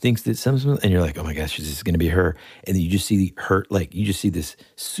lady thinks that some, and you're like, oh my gosh, is this going to be her? And then you just see her, like, you just see this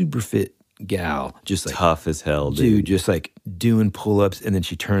super fit gal, just like tough as hell, dude, just like doing pull-ups, and then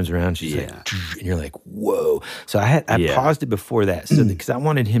she turns around, she's like, and you're like, whoa. So I paused it before that, so because I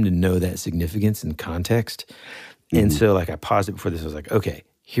wanted him to know that significance and context, and so like I paused it before this. I was like, okay,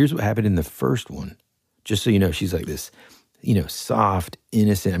 here's what happened in the first one, just so you know. She's like this, you know, soft,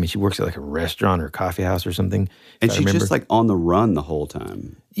 innocent. I mean, she works at like a restaurant or a coffee house or something. And she's just like on the run the whole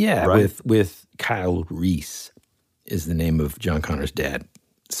time. Yeah, right? with Kyle Reese is the name of John Connor's dad.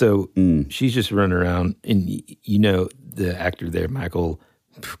 So she's just running around, and you know the actor there, Michael,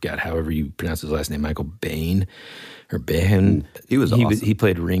 God, however you pronounce his last name, Michael Bain or Bahan. He was awesome. He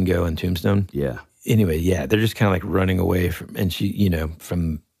played Ringo in Tombstone. Yeah. Anyway, yeah, they're just kind of like running away from, and she, you know,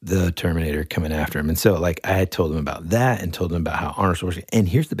 from the Terminator coming after him. And so like I had told him about that and told him about how Arnold Schwarzenegger, and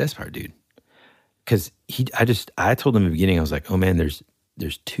here's the best part, dude. Because I told him in the beginning, I was like, oh man, there's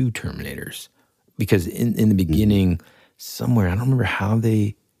two Terminators. Because in the beginning, somewhere, I don't remember how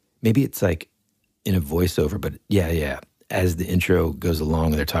maybe it's like in a voiceover, but yeah. As the intro goes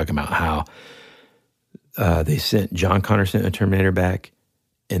along, they're talking about how John Connor sent a Terminator back,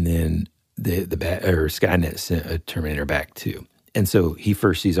 and then Skynet sent a Terminator back too. And so he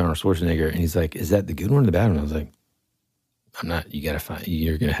first sees Arnold Schwarzenegger, and he's like, "Is that the good one or the bad one?" I was like, "I'm not.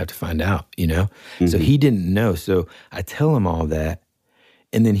 You're gonna have to find out." You know. Mm-hmm. So he didn't know. So I tell him all that,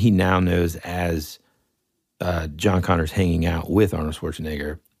 and then he now knows as John Connor's hanging out with Arnold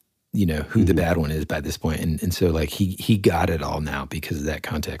Schwarzenegger, you know, who the bad one is by this point. And so like he got it all now because of that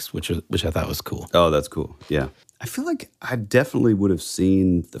context, which I thought was cool. Oh, that's cool. Yeah. I feel like I definitely would have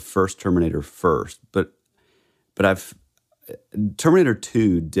seen the first Terminator first, but Terminator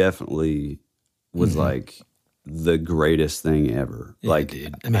 2 definitely was like the greatest thing ever. Yeah, like,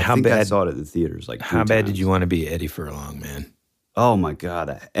 dude. I mean, I saw it at the theaters like 3 how bad times. did you want to be Eddie Furlong, man? Oh my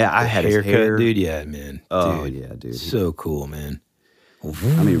God. I had his hair. Dude, yeah, man. Oh, dude, yeah, dude. So cool, man.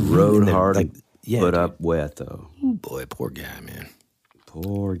 I mean, rode hard, like, yeah, put dude. up wet, though. Oh, boy, poor guy, man.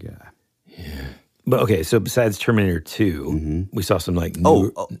 Poor guy. Yeah. But okay, so besides Terminator 2, we saw some like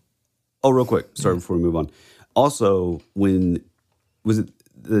Oh, real quick. Sorry, before we move on. Also, was it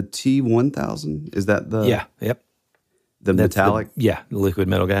the T-1000? Is that the... Yeah, yep. The That's metallic? the liquid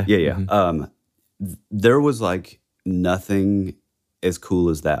metal guy. Yeah. Mm-hmm. There was like nothing as cool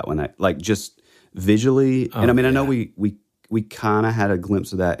as that when I, like just visually, and I mean, I know we kind of had a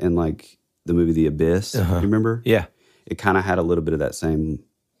glimpse of that in like the movie The Abyss. You remember? Yeah. It kind of had a little bit of that same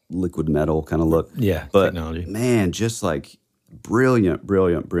liquid metal kind of look. Yeah, but technology. Man, just like brilliant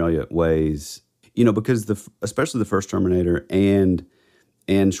ways, you know, because especially the first Terminator and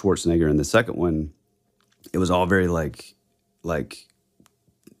Schwarzenegger in the second one, it was all very like,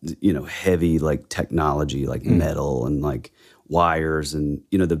 you know, heavy like technology, like metal and like wires, and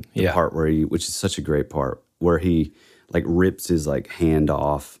you know the part where which is such a great part, where he like rips his like hand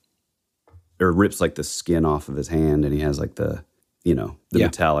off, or rips like the skin off of his hand, and he has like the, you know, the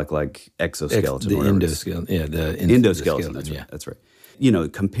metallic like exoskeleton, the endoskeleton. Yeah, the endoskeleton. That's right. That's right. You know,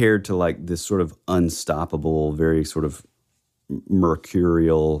 compared to like this sort of unstoppable, very sort of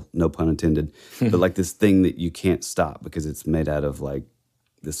mercurial, no pun intended, but like this thing that you can't stop because it's made out of like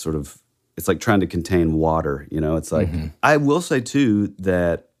this sort of, it's like trying to contain water, you know? It's like, I will say too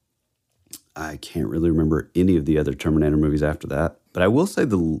that I can't really remember any of the other Terminator movies after that, but I will say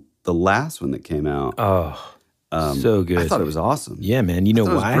the last one that came out. So good. I thought it was awesome. Yeah, man. You know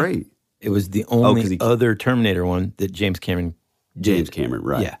why? It was great. It was the only other Terminator one that James Cameron did.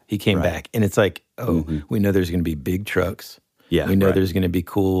 Right. Yeah, he came back. And it's like, we know there's going to be big trucks. Yeah, we know there's going to be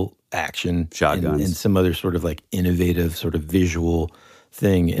cool action. Shotguns. And some other sort of like innovative sort of visual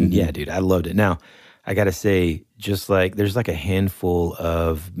thing. And yeah, dude, I loved it. Now, I got to say, just like there's like a handful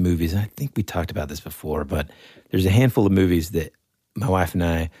of movies, and I think we talked about this before, but there's a handful of movies that my wife and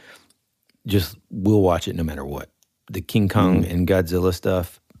I, just we'll watch it no matter what. The King Kong and Godzilla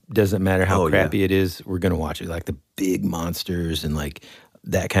stuff, doesn't matter how crappy it is, we're going to watch it. Like the big monsters and like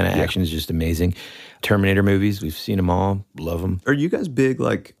that kind of action is just amazing. Terminator movies, we've seen them all, love them. Are you guys big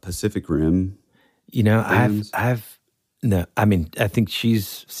like Pacific Rim? You know, fans? No, I mean, I think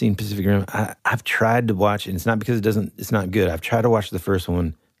she's seen Pacific Rim. I've tried to watch it, and it's not because it's not good. I've tried to watch the first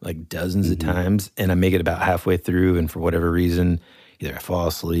one like dozens of times, and I make it about halfway through, and for whatever reason, either I fall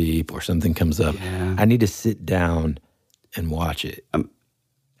asleep or something comes up. Yeah. I need to sit down and watch it.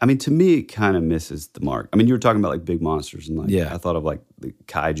 I mean, to me, it kind of misses the mark. I mean, you were talking about like big monsters, and like I thought of like the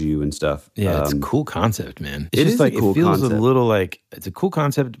kaiju and stuff. Yeah, it's a cool concept, man. It's it just is like a cool it feels concept. a little like it's a cool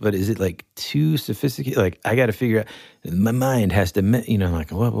concept, but is it like too sophisticated? Like I got to figure out. My mind has to,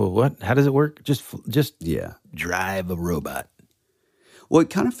 like what? How does it work? Just drive a robot. Well, it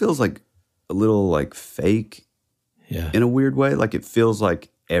kind of feels like a little like fake, in a weird way. Like it feels like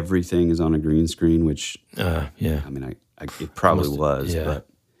everything is on a green screen, which I mean, it probably was, but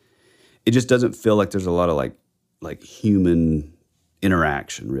it just doesn't feel like there's a lot of like human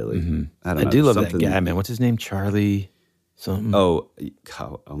interaction, really. Mm-hmm. I don't know. I do love that guy, man. What's his name? Charlie something? Oh, I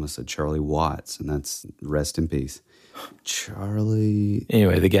almost said Charlie Watts, and that's rest in peace. Charlie.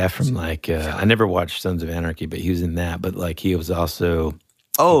 Anyway, the guy from I never watched Sons of Anarchy, but he was in that. But like he was also.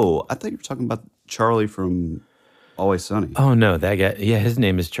 Oh, I thought you were talking about Charlie from Always Sunny. Oh no, that guy. Yeah, his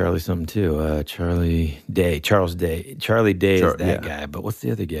name is Charlie something too. Charlie Day. Charles Day. Charlie Day is that guy. But what's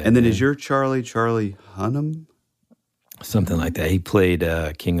the other guy? And then is your Charlie Hunnam? Something like that. He played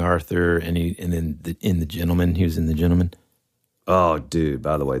King Arthur, and then in The Gentleman, he was in The Gentleman. Oh, dude!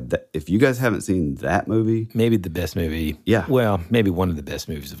 By the way, if you guys haven't seen that movie, maybe the best movie. Yeah. Well, maybe one of the best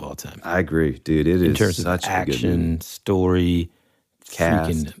movies of all time. I agree, dude. It in is terms such of a good action, movie. story, Cast.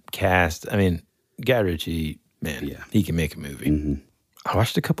 freaking cast. I mean, Guy Ritchie, man, he can make a movie. Mm-hmm. I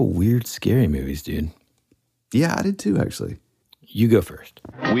watched a couple weird, scary movies, dude. Yeah, I did too, actually. You go first.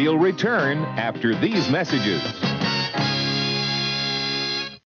 We'll return after these messages.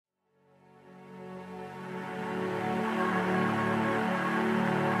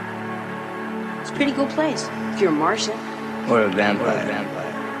 It's a pretty cool place if you're a Martian. Or a vampire.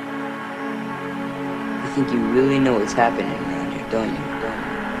 You think you really know what's happening around here, don't you?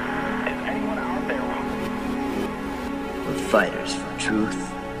 We're fighters for truth,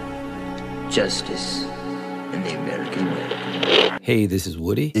 justice, and the American way. Hey, this is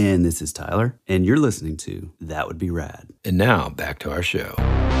Woody. And this is Tyler. And you're listening to That Would Be Rad. And now, back to our show.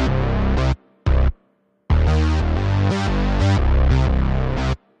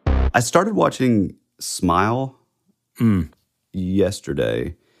 I started watching Smile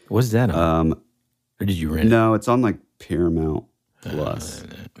yesterday. What's that on? Or did you rent it? No, it's on like Paramount Plus.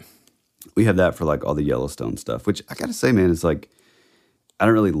 We have that for like all the Yellowstone stuff, which I gotta say, man, it's like I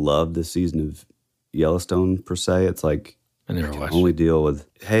don't really love this season of Yellowstone per se. It's like I never watched only deal with,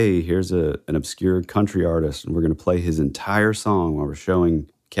 hey, here's an obscure country artist, and we're gonna play his entire song while we're showing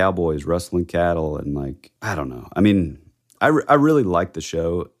cowboys rustling cattle, and like I don't know. I mean, I really like the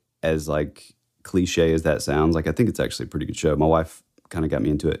show, as like cliche as that sounds. Like I think it's actually a pretty good show. My wife kind of got me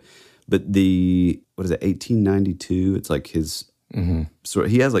into it. But what is it, 1892? It's like his. So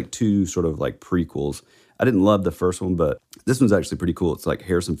he has like two sort of like prequels. I didn't love the first one, but this one's actually pretty cool. It's like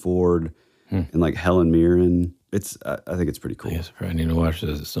Harrison Ford and like Helen Mirren. I think it's pretty cool. I guess I probably need to watch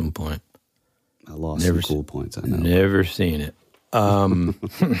those at some point. I lost some cool points. I know. Never seen it.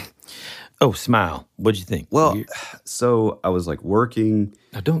 Oh, Smile. What'd you think? Well, so I was like working.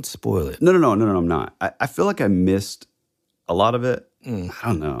 Now don't spoil it. No, I'm not. I feel like I missed a lot of it. I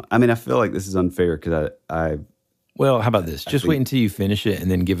don't know. I mean, I feel like this is unfair because I Well, how about this? Just wait until you finish it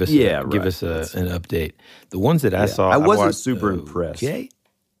and then give us an update. The ones that I saw, I wasn't super impressed. Okay.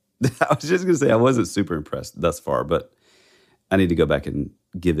 I was just going to say I wasn't super impressed thus far, but I need to go back and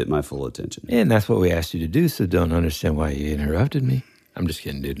give it my full attention. And that's what we asked you to do, so don't understand why you interrupted me. I'm just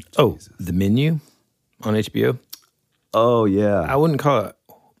kidding, dude. Oh, The Menu on HBO? Oh, yeah. I wouldn't call it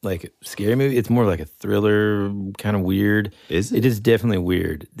like a scary movie. It's more like a thriller, kind of weird. Is it? It is definitely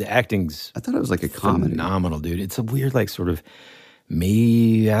weird. The acting's I thought it was like a comedy. Phenomenal, dude. It's a weird, like, sort of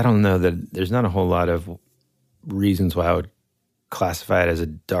I don't know, that there's not a whole lot of reasons why I would classify it as a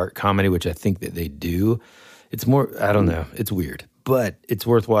dark comedy, which I think that they do. It's more, I don't know. It's weird. But it's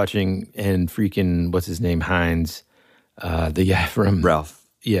worth watching. And freaking, what's his name? Hines, the guy from Ralph.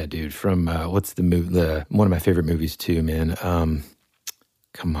 Yeah, dude. From what's the movie? One of my favorite movies too, man.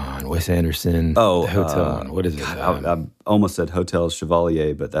 Come on, Wes Anderson. Oh, The Hotel one. What is it? I almost said Hotel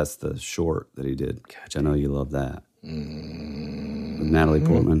Chevalier, but that's the short that he did. Which I know you love that. With Natalie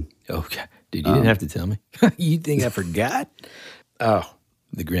Portman. Okay, dude, you didn't have to tell me. You think I forgot? Oh,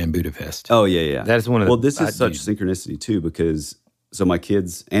 The Grand Budapest. Oh, yeah. That is one of the... Well, this is such synchronicity, too, because... So my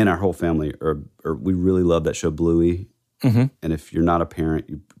kids and our whole family, we really love that show, Bluey. Mm-hmm. And if you're not a parent,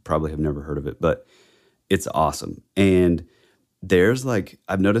 you probably have never heard of it. But it's awesome. And there's like...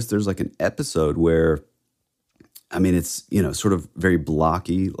 I've noticed there's like an episode where... I mean, it's, sort of very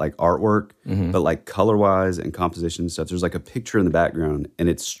blocky, like artwork, but like color-wise and composition and stuff. There's like a picture in the background, and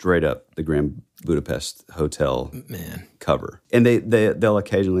it's straight up the Grand Budapest Hotel cover. And they'll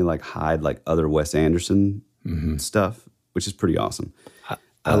occasionally like hide like other Wes Anderson stuff, which is pretty awesome.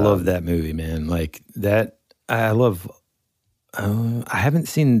 I love that movie, man. Like that, I love... I haven't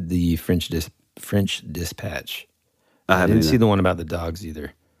seen the French Dispatch. I didn't see the one about the dogs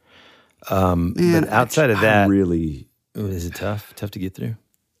either. Man, but outside of that, really, is it tough to get through?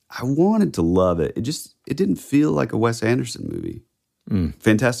 I wanted to love it. It didn't feel like a Wes Anderson movie.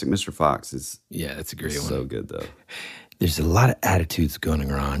 Fantastic Mr. Fox is it's a great one. So good though. There's a lot of attitudes going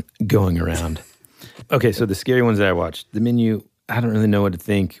around. Okay, so the scary ones that I watched, The Menu, I don't really know what to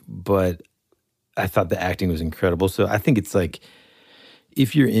think, but I thought the acting was incredible. So I think it's like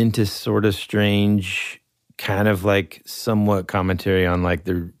if you're into sort of strange, kind of like somewhat commentary on like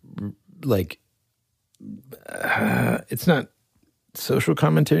the it's not social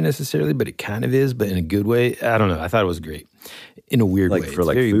commentary necessarily, but it kind of is, but in a good way. I don't know. I thought it was great in a weird way. For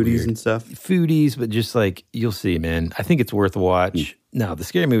like foodies and stuff? Foodies, but just like, you'll see, man. I think it's worth a watch. Now, the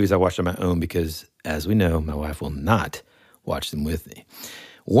scary movies I watched on my own because, as we know, my wife will not watch them with me.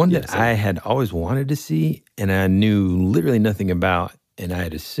 One that I had always wanted to see and I knew literally nothing about, and I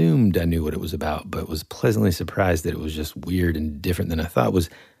had assumed I knew what it was about, but was pleasantly surprised that it was just weird and different than I thought, was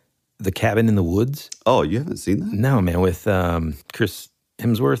The Cabin in the Woods. Oh, you haven't seen that? No, man, with Chris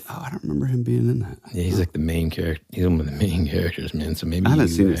Hemsworth. Oh, I don't remember him being in that. Yeah, he's like the main character. He's one of the main characters, man. So maybe I haven't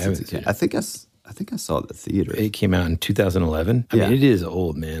seen it since it came. I think I saw it at the theater. It came out in 2011. I mean, it is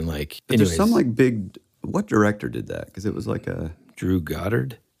old, man. Like, but there's some like big. What director did that? Because it was like a Drew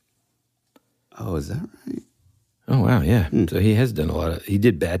Goddard. Oh, is that right? Oh wow, yeah. So he has done a lot of. He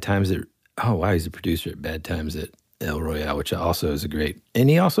did Bad Times at. Oh wow, he's a producer at Bad Times at El Royale, which also is a great. And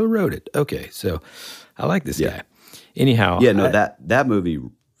he also wrote it. Okay, so I like this guy. Anyhow, that movie.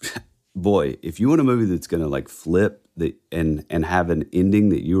 Boy, if you want a movie that's going to like flip and have an ending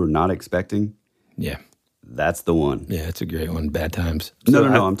that you were not expecting, that's the one. Yeah, it's a great one. Bad Times. No,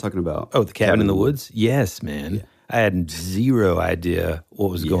 I'm talking about. Oh, The Cabin in the Woods. Yes, man. Yeah. I had zero idea what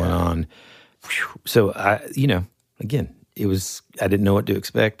was going on. So again, it was. I didn't know what to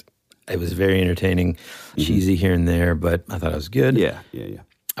expect. It was very entertaining, cheesy here and there, but I thought it was good. Yeah.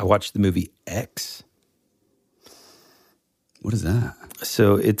 I watched the movie X. What is that?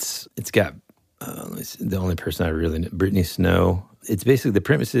 So it's got the only person I really know, Brittany Snow. It's basically the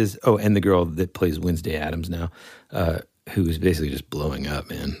premise is and the girl that plays Wednesday Addams now, who is basically just blowing up,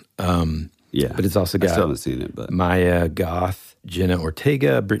 man. But it's also got I still haven't seen it, but Maya Goth, Jenna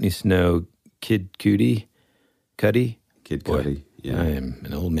Ortega, Brittany Snow, Kid Cudi. Yeah, I am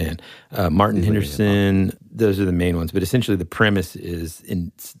an old man. Martin Henderson. Those are the main ones. But essentially, the premise is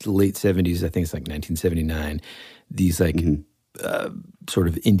in the late 70s. I think it's like 1979. These like sort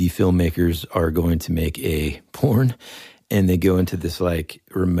of indie filmmakers are going to make a porn, and they go into this like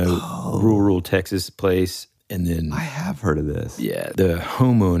remote rural Texas place, and then I have heard of this. Yeah, the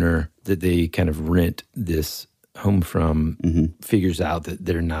homeowner that they kind of rent this home from figures out that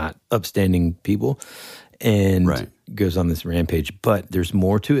they're not upstanding people, and goes on this rampage. But there's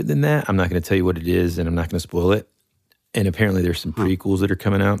more to it than that. I'm not going to tell you what it is, and I'm not going to spoil it. And apparently there's some prequels that are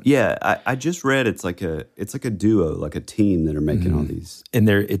coming out. Yeah, I just read it's like a duo, like a team that are making all these. And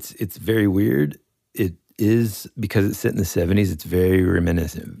it's very weird. It is, because it's set in the 70s, it's very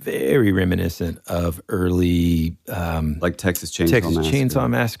reminiscent of early like Texas Chainsaw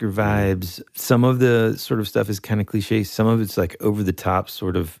Massacre vibes. Some of the sort of stuff is kind of cliche. Some of it's like over the top,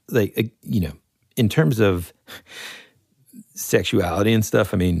 sort of like, in terms of sexuality and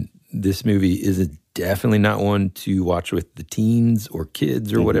stuff. I mean, this movie is definitely not one to watch with the teens or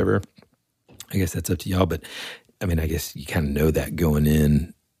kids or whatever. I guess that's up to y'all, but I mean, I guess you kind of know that going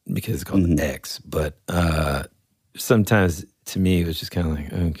in because it's called X. But sometimes to me, it was just kind of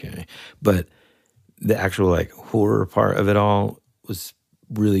like, okay. But the actual like horror part of it all was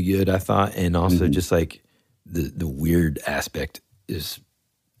really good, I thought. And also just like the weird aspect is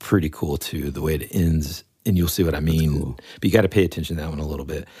pretty cool too, the way it ends. And you'll see what I mean. Cool. But you got to pay attention to that one a little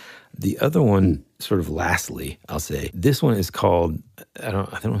bit. The other one, sort of lastly, I'll say, this one is called, I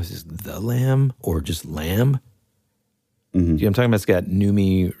don't know if it's The Lamb or just Lamb. You know what I'm talking about? It's got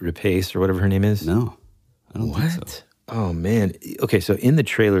Noomi Rapace or whatever her name is. No, I don't think so. Oh, man. Okay, so in the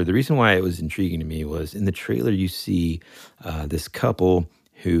trailer, the reason why it was intriguing to me was in the trailer you see this couple,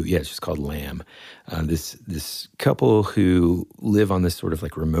 it's just called Lamb. This couple who live on this sort of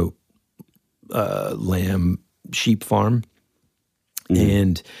like remote lamb sheep farm,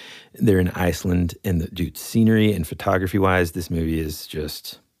 and they're in Iceland. And dude, scenery and photography wise, this movie is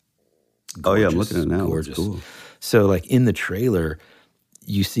just gorgeous, oh yeah, I'm looking at it now. Gorgeous. Cool. So like in the trailer,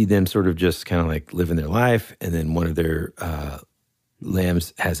 you see them sort of just kind of like living their life, and then one of their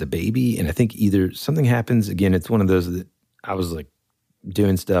lambs has a baby, and I think either something happens. Again, it's one of those that I was like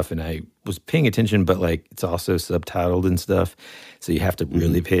doing stuff and I was paying attention, but like it's also subtitled and stuff, so you have to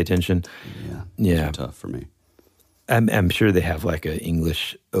really pay attention. Yeah, it's tough for me. I'm sure they have like an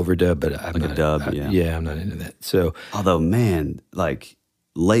English overdub, but I'm like not, a dub. I'm not into that. So, although man, like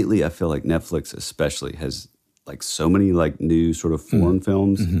lately, I feel like Netflix especially has like so many like new sort of foreign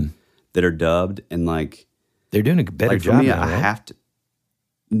films that are dubbed, and like they're doing a better like, job. For me, now, I right? have to.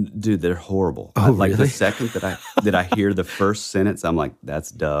 Dude, they're horrible. Oh, like really? the second that I hear the first sentence, I'm like,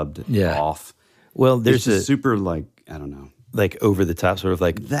 that's dubbed off. Well, there's it's just super like, I don't know, like over the top, sort of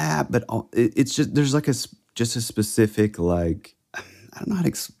like that. But it's just there's like a specific like, I don't know how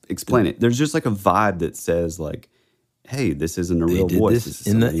to explain it. There's just like a vibe that says like, hey, this isn't a real voice. This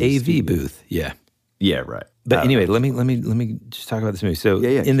in the AV booth. Yeah. Yeah, right. But anyway, let me just talk about this movie. So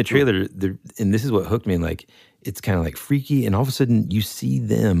in the trailer, and this is what hooked me. Like it's kind of like freaky, and all of a sudden you see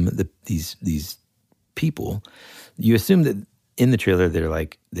them, these people. You assume that in the trailer they're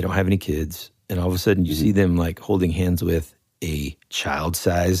like they don't have any kids, and all of a sudden you see them like holding hands with a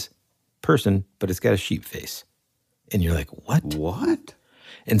child-size person, but it's got a sheep face, and you're like, what? What?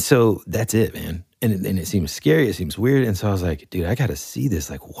 And so that's it, man. And it seems scary. It seems weird. And so I was like, dude, I got to see this.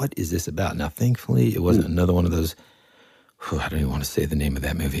 Like, what is this about? Now, thankfully, it wasn't another one of those. I don't even want to say the name of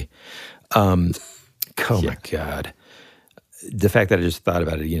that movie. My God. The fact that I just thought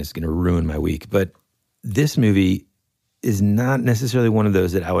about it again is going to ruin my week. But this movie is not necessarily one of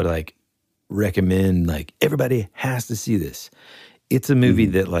those that I would like recommend. Like, everybody has to see this. It's a movie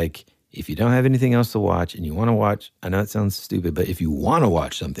that, like, if you don't have anything else to watch and you want to watch, I know it sounds stupid, but if you want to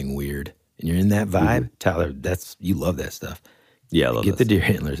watch something weird and you're in that vibe, Tyler, you love that stuff. Yeah, I love Get the deer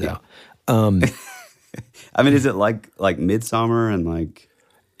antlers out. I mean, is it like Midsommar and like?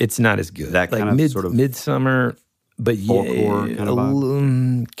 It's not as good. That like kind of sort of Midsommar, but folklore kind of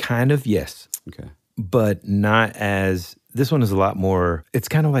vibe? Kind of, yes. Okay. But not as, this one is a lot more, it's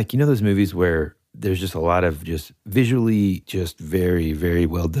kind of like, you know those movies where there's just a lot of just visually just very, very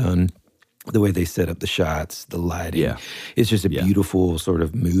well done. The way they set up the shots, the lighting. Yeah. It's just a beautiful sort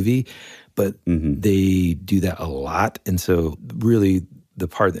of movie, but they do that a lot. And so really the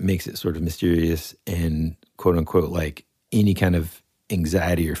part that makes it sort of mysterious and quote unquote like any kind of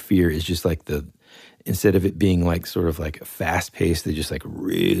anxiety or fear is just like instead of it being like sort of like fast paced, they just like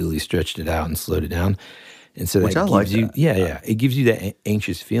really stretched it out and slowed it down. And so which that I gives like you, that. it gives you that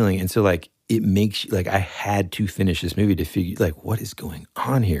anxious feeling. And so like it makes you, like I had to finish this movie to figure like what is going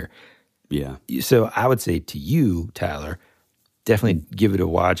on here. Yeah. So I would say to you, Tyler, definitely give it a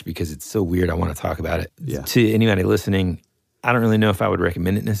watch because it's so weird. I want to talk about it. Yeah. To anybody listening, I don't really know if I would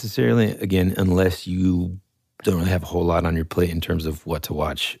recommend it necessarily, again, unless you don't really have a whole lot on your plate in terms of what to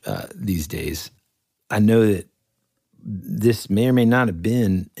watch these days. I know that this may or may not have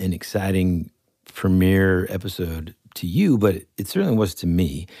been an exciting premiere episode to you, but it certainly was to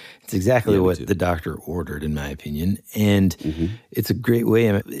me. It's exactly what the doctor ordered, in my opinion. And it's a great way,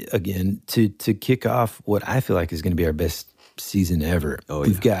 again, to kick off what I feel like is going to be our best season ever.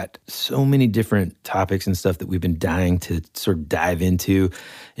 We've got so many different topics and stuff that we've been dying to sort of dive into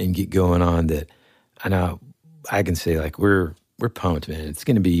and get going on that I know I can say like we're pumped, man. It's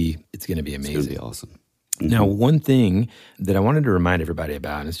going to be amazing. It's going to be awesome. Now, one thing that I wanted to remind everybody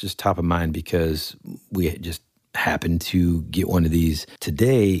about, and it's just top of mind because we just happened to get one of these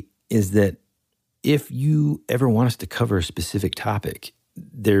today, is that if you ever want us to cover a specific topic,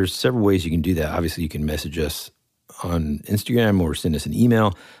 there's several ways you can do that. Obviously, you can message us on Instagram or send us an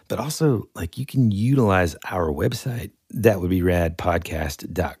email, but also like you can utilize our website, that would be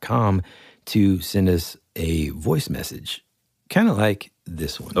radpodcast.com, to send us a voice message, kind of like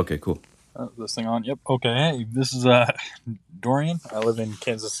this one. Okay, cool. This thing on? Yep. Okay. Hey, this is Dorian. I live in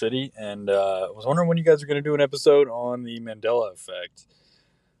Kansas City, and I was wondering when you guys are going to do an episode on the Mandela effect.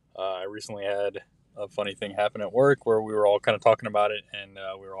 I recently had a funny thing happen at work where we were all kind of talking about it, and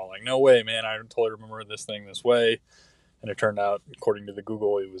we were all like, no way, man, I totally remember this thing this way. And it turned out, according to the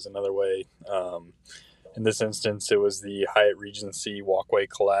Google, it was another way. In this instance, it was the Hyatt Regency walkway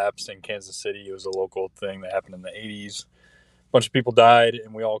collapse in Kansas City. It was a local thing that happened in the 80s. A bunch of people died,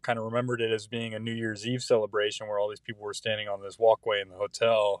 and we all kind of remembered it as being a New Year's Eve celebration where all these people were standing on this walkway in the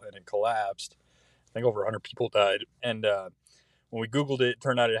hotel, and it collapsed. I think over 100 people died. And when we Googled it, it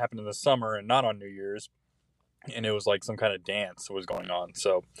turned out it happened in the summer and not on New Year's. And it was like some kind of dance was going on.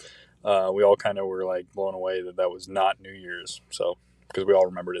 So we all kind of were like blown away that was not New Year's. So, because we all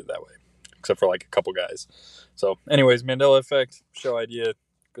remembered it that way, except for like a couple guys. So anyways, Mandela Effect, show idea.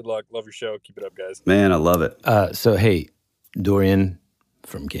 Good luck. Love your show. Keep it up, guys. Man, I love it. So, hey, Dorian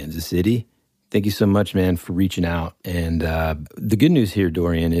from Kansas City, thank you so much, man, for reaching out. And the good news here,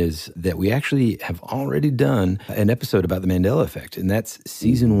 Dorian, is that we actually have already done an episode about the Mandela Effect, and that's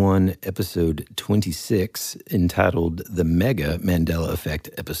season 1, episode 26, entitled The Mega Mandela Effect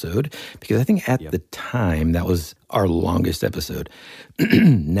episode, because I think at the time that was our longest episode.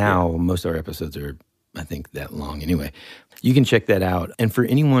 Now, most of our episodes are, I think, that long anyway. You can check that out. And for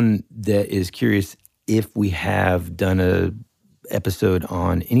anyone that is curious if we have done a episode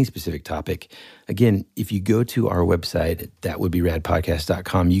on any specific topic, again, if you go to our website at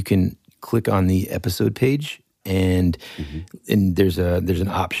thatwouldberadpodcast.com, you can click on the episode page, and there's an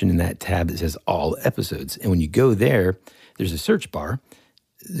option in that tab that says all episodes. And when you go there, there's a search bar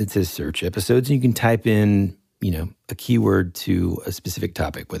that says search episodes, and you can type in, a keyword to a specific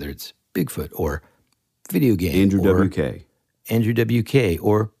topic, whether it's Bigfoot or video game, Andrew WK,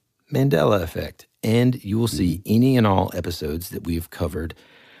 or Mandela Effect. And you will see any and all episodes that we've covered,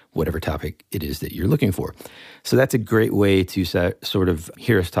 whatever topic it is that you're looking for. So that's a great way to sort of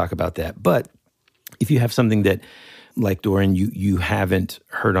hear us talk about that. But if you have something that, like Dorian, you haven't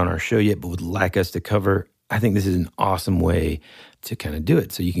heard on our show yet but would like us to cover, I think this is an awesome way to kind of do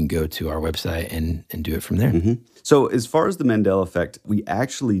it. So you can go to our website and do it from there. So as far as the Mandela Effect, we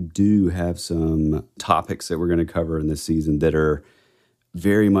actually do have some topics that we're going to cover in this season that are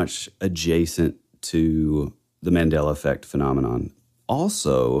very much adjacent to the Mandela Effect phenomenon.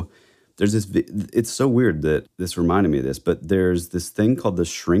 Also, there's this, it's so weird that this reminded me of this, but there's this thing called the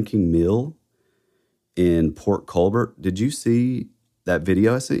Shrinking Mill in Port Colbert. Did you see that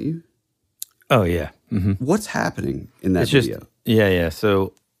video I sent you? Oh, yeah. What's happening in that video? Yeah.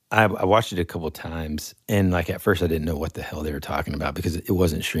 So I watched it a couple of times, and like at first I didn't know what the hell they were talking about because it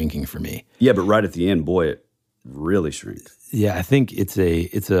wasn't shrinking for me. Yeah, but right at the end, boy, it really shrinks. Yeah, I think it's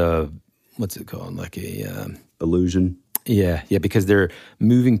a what's it called? Like a illusion. Yeah, because they're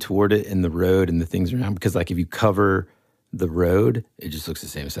moving toward it in the road and the things around. Because like if you cover the road, it just looks the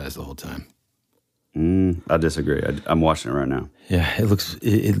same size the whole time. I disagree. I'm watching it right now. Yeah, it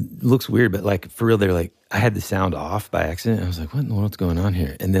looks weird, but like for real, they're like, I had the sound off by accident. I was like, what in the world's going on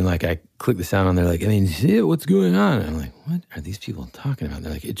here? And then like I clicked the sound on there, like, I mean, see what's going on? And I'm like, what are these people talking about? And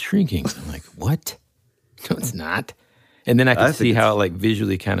they're like, it's shrinking. I'm like, what? No, it's not. And then I could see how it like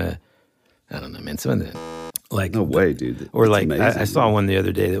visually kind of, I don't know, man. Some of the like, no way, dude. Or like, I saw one the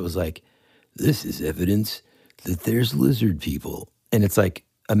other day that was like, this is evidence that there's lizard people. And it's like,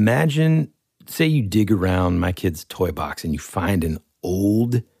 imagine, say you dig around my kid's toy box and you find an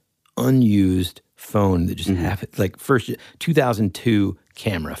old, unused phone that just happened, like first 2002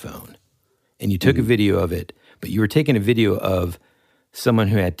 camera phone, and you took a video of it, but you were taking a video of someone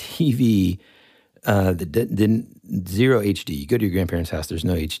who had TV that didn't zero HD. You go to your grandparents' house, there's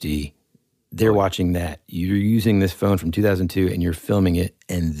no HD. They're watching that. You're using this phone from 2002 and you're filming it,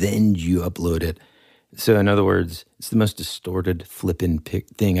 and then you upload it. So in other words, it's the most distorted flipping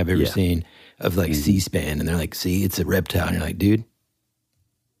thing I've ever seen of like C-SPAN. And they're like, see, it's a reptile. And you're like, dude.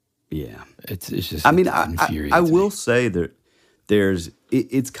 Yeah. It's just, I mean, I will say that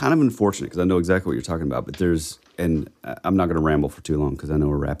it's kind of unfortunate because I know exactly what you're talking about, but and I'm not going to ramble for too long because I know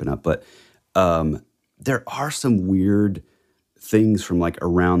we're wrapping up, but there are some weird things from like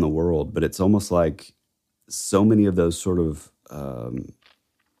around the world, but it's almost like so many of those sort of,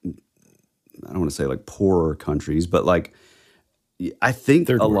 I don't want to say like poorer countries, but like I think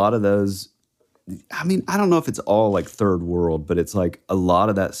a lot of those, I mean, I don't know if it's all like third world, but it's like a lot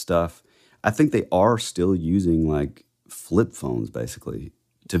of that stuff, I think they are still using like flip phones basically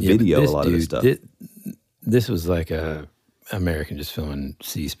to video a lot of this stuff. This was like a American just filming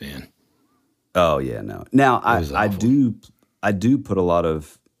C-SPAN. Oh yeah, no. Now I do put a lot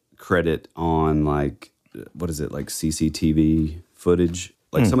of credit on like, what is it, like CCTV footage.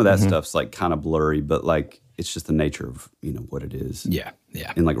 Like some of that stuff's like kind of blurry, but like it's just the nature of, you know, what it is. Yeah.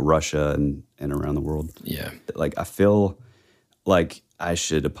 In like Russia and around the world. Yeah. Like I feel like I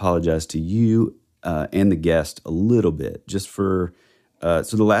should apologize to you and the guest a little bit just for,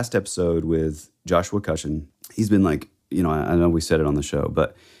 so the last episode with Joshua Cutchin, he's been like, you know, I know we said it on the show,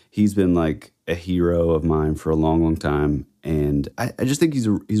 but he's been like a hero of mine for a long, long time. And I just think he's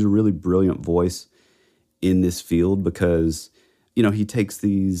a really brilliant voice in this field because, you know, he takes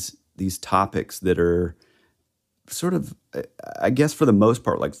these topics that are sort of, I guess for the most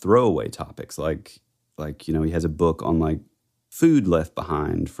part, like throwaway topics. Like, you know, he has a book on like food left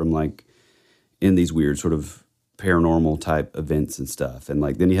behind from like in these weird sort of paranormal type events and stuff. And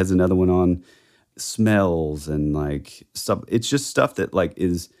like then he has another one on smells and like stuff. It's just stuff that like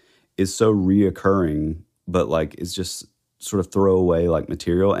is so reoccurring, but like it's just sort of throwaway like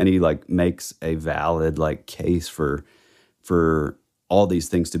material. And he like makes a valid like case for all these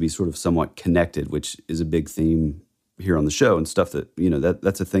things to be sort of somewhat connected, which is a big theme here on the show and stuff that, you know,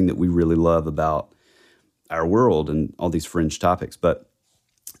 that's a thing that we really love about our world and all these fringe topics. But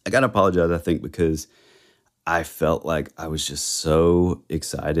I got to apologize, I think, because I felt like I was just so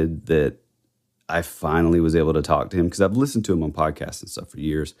excited that I finally was able to talk to him, because I've listened to him on podcasts and stuff for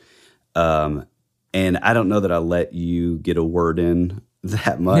years. And I don't know that I let you get a word in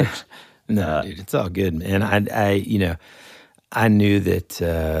that much. No, dude, it's all good, man. I knew that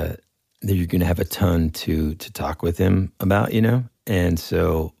you're going to have a ton to talk with him about, you know? And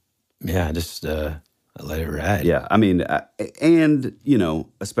so, yeah, I just I let it ride. Yeah, I mean, and, you know,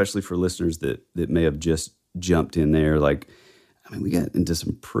 especially for listeners that may have just jumped in there, like, I mean, we got into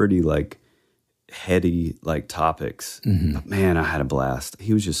some pretty, like, heady, like, topics. Mm-hmm. But, man, I had a blast.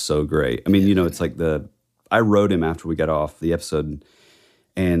 He was just so great. I mean, you know, it's like I wrote him after we got off the episode,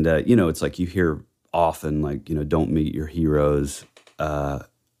 and, you know, it's like you hear often, like, you know, don't meet your heroes.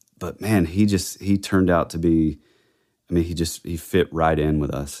 But man, he turned out to be, I mean, he fit right in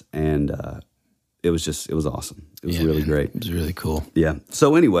with us. And it was awesome. It was really great. It was really cool. Yeah.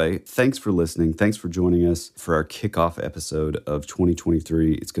 So anyway, thanks for listening. Thanks for joining us for our kickoff episode of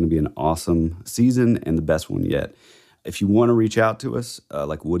 2023. It's going to be an awesome season and the best one yet. If you want to reach out to us,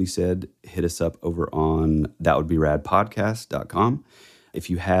 like Woody said, hit us up over on thatwouldberadpodcast.com. If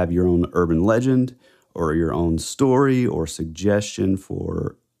you have your own urban legend or your own story or suggestion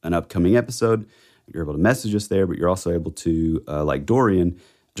for an upcoming episode, you're able to message us there, but you're also able to, like Dorian,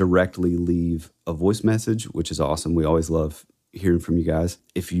 directly leave a voice message, which is awesome. We always love hearing from you guys.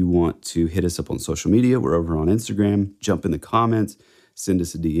 If you want to hit us up on social media, we're over on Instagram. Jump in the comments, send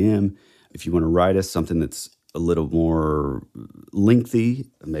us a DM. If you want to write us something that's a little more lengthy,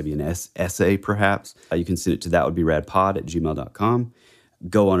 maybe an essay perhaps, you can send it to thatwouldberadpod@gmail.com.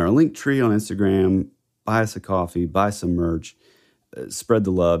 Go on our link tree on Instagram, buy us a coffee, buy some merch, spread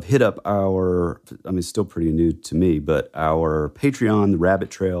the love, hit up still pretty new to me, but our Patreon, the Rabbit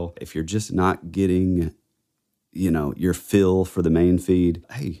Trail. If you're just not getting, you know, your fill for the main feed,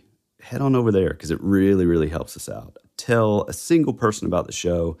 hey, head on over there, because it really, really helps us out. Tell a single person about the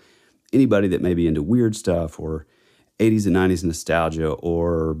show, anybody that may be into weird stuff or 80s and 90s nostalgia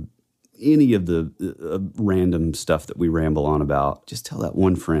or any of the random stuff that we ramble on about. Just tell that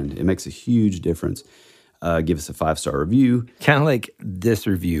one friend. It makes a huge difference. Give us a 5-star review. Kind of like this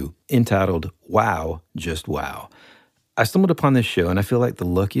review entitled, Wow, Just Wow. I stumbled upon this show and I feel like the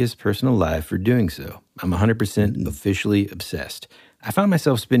luckiest person alive for doing so. I'm 100% officially obsessed. I found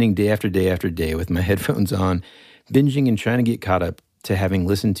myself spending day after day after day with my headphones on, binging and trying to get caught up to having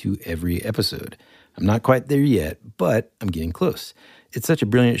listened to every episode. I'm not quite there yet, but I'm getting close. It's such a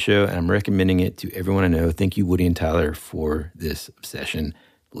brilliant show, and I'm recommending it to everyone I know. Thank you, Woody and Tyler, for this obsession.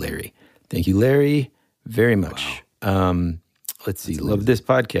 Larry. Thank you, Larry, very much. Wow. Let's see. Love this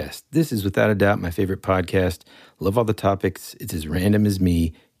podcast. This is without a doubt my favorite podcast. Love all the topics. It's as random as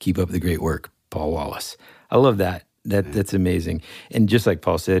me. Keep up the great work, Paul Wallace. I love that. That's amazing. And just like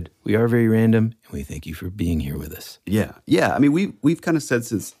Paul said, we are very random, and we thank you for being here with us. Yeah. I mean, we've kind of said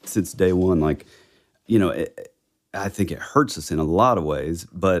since day one, like, you know, I think it hurts us in a lot of ways,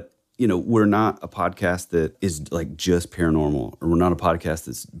 but, you know, we're not a podcast that is like just paranormal, or we're not a podcast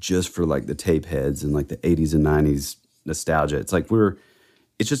that's just for like the tape heads and like the 80s and 90s nostalgia. It's like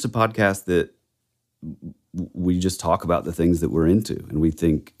it's just a podcast that we just talk about the things that we're into and we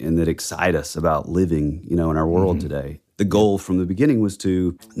think and that excite us about living, you know, in our world today. The goal from the beginning was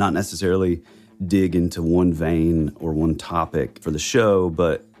to not necessarily dig into one vein or one topic for the show,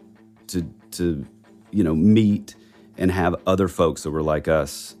 but to you know, meet and have other folks that were like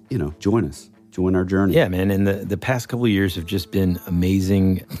us, you know, join our journey. Yeah, man. And the past couple of years have just been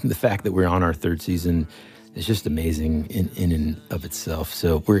amazing. The fact that we're on our third season is just amazing in and of itself.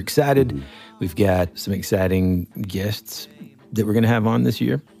 So we're excited. Mm-hmm. We've got some exciting guests that we're going to have on this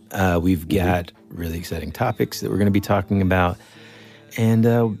year. We've got really exciting topics that we're going to be talking about. And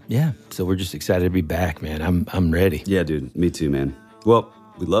so we're just excited to be back, man. I'm ready. Yeah, dude. Me too, man. Well,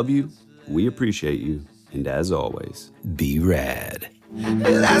 we love you. We appreciate you. And as always, be rad.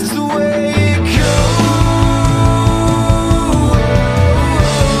 That's the way it goes.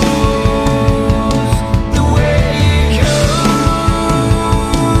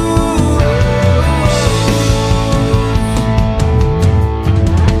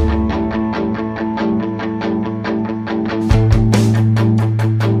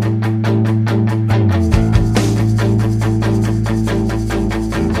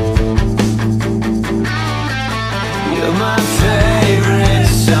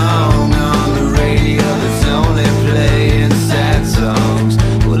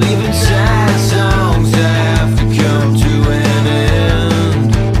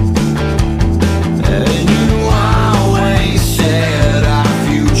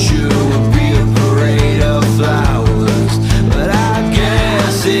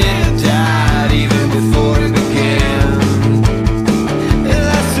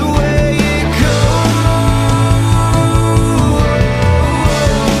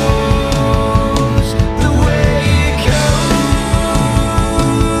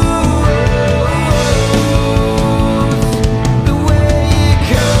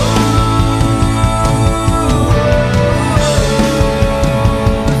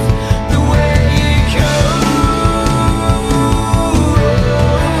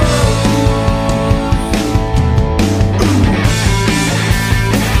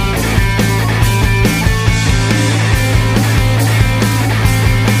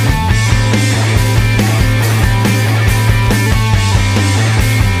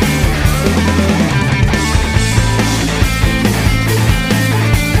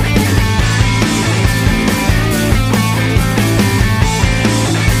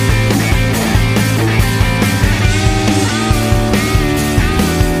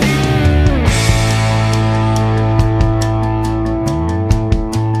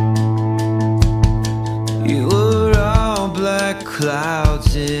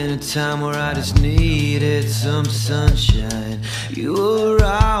 clouds in a time where I just needed some sunshine. You were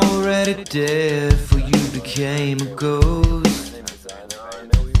already dead, for you became a ghost.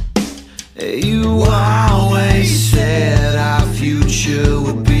 You always said our future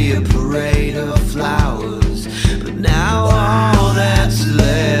would be a parade of flowers, but now all that's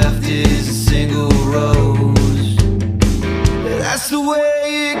left is a single rose. That's the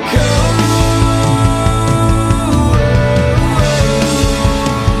way it goes.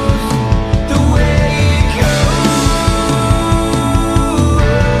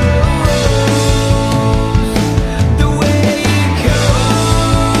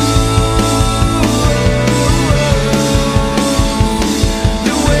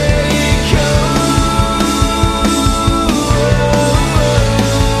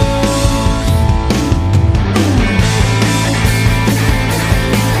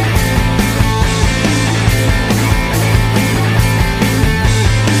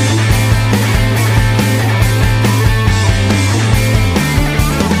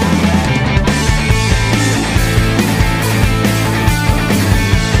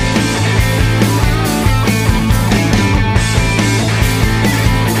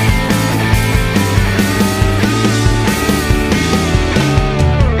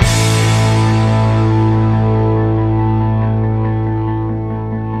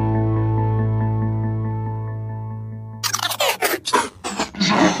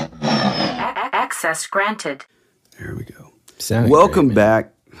 Access granted. There we go. Welcome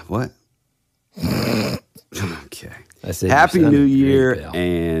back. What? Okay. Happy New Year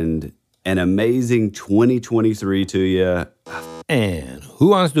and an amazing 2023 to you. And who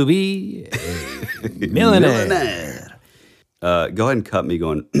wants to be a millionaire? Go ahead and cut me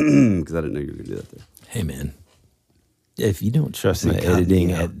going, because I didn't know you were going to do that there. Hey, man. If you don't trust my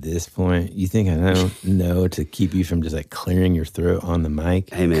editing at this point, you think I don't know to keep you from just like clearing your throat on the mic?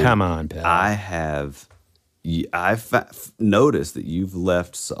 Hey, man. Come on, pal. I've noticed that you've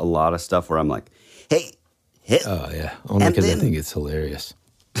left a lot of stuff where I'm like, hey, hit. Oh, yeah. Only because I think it's hilarious.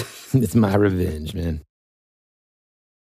 It's my revenge, man.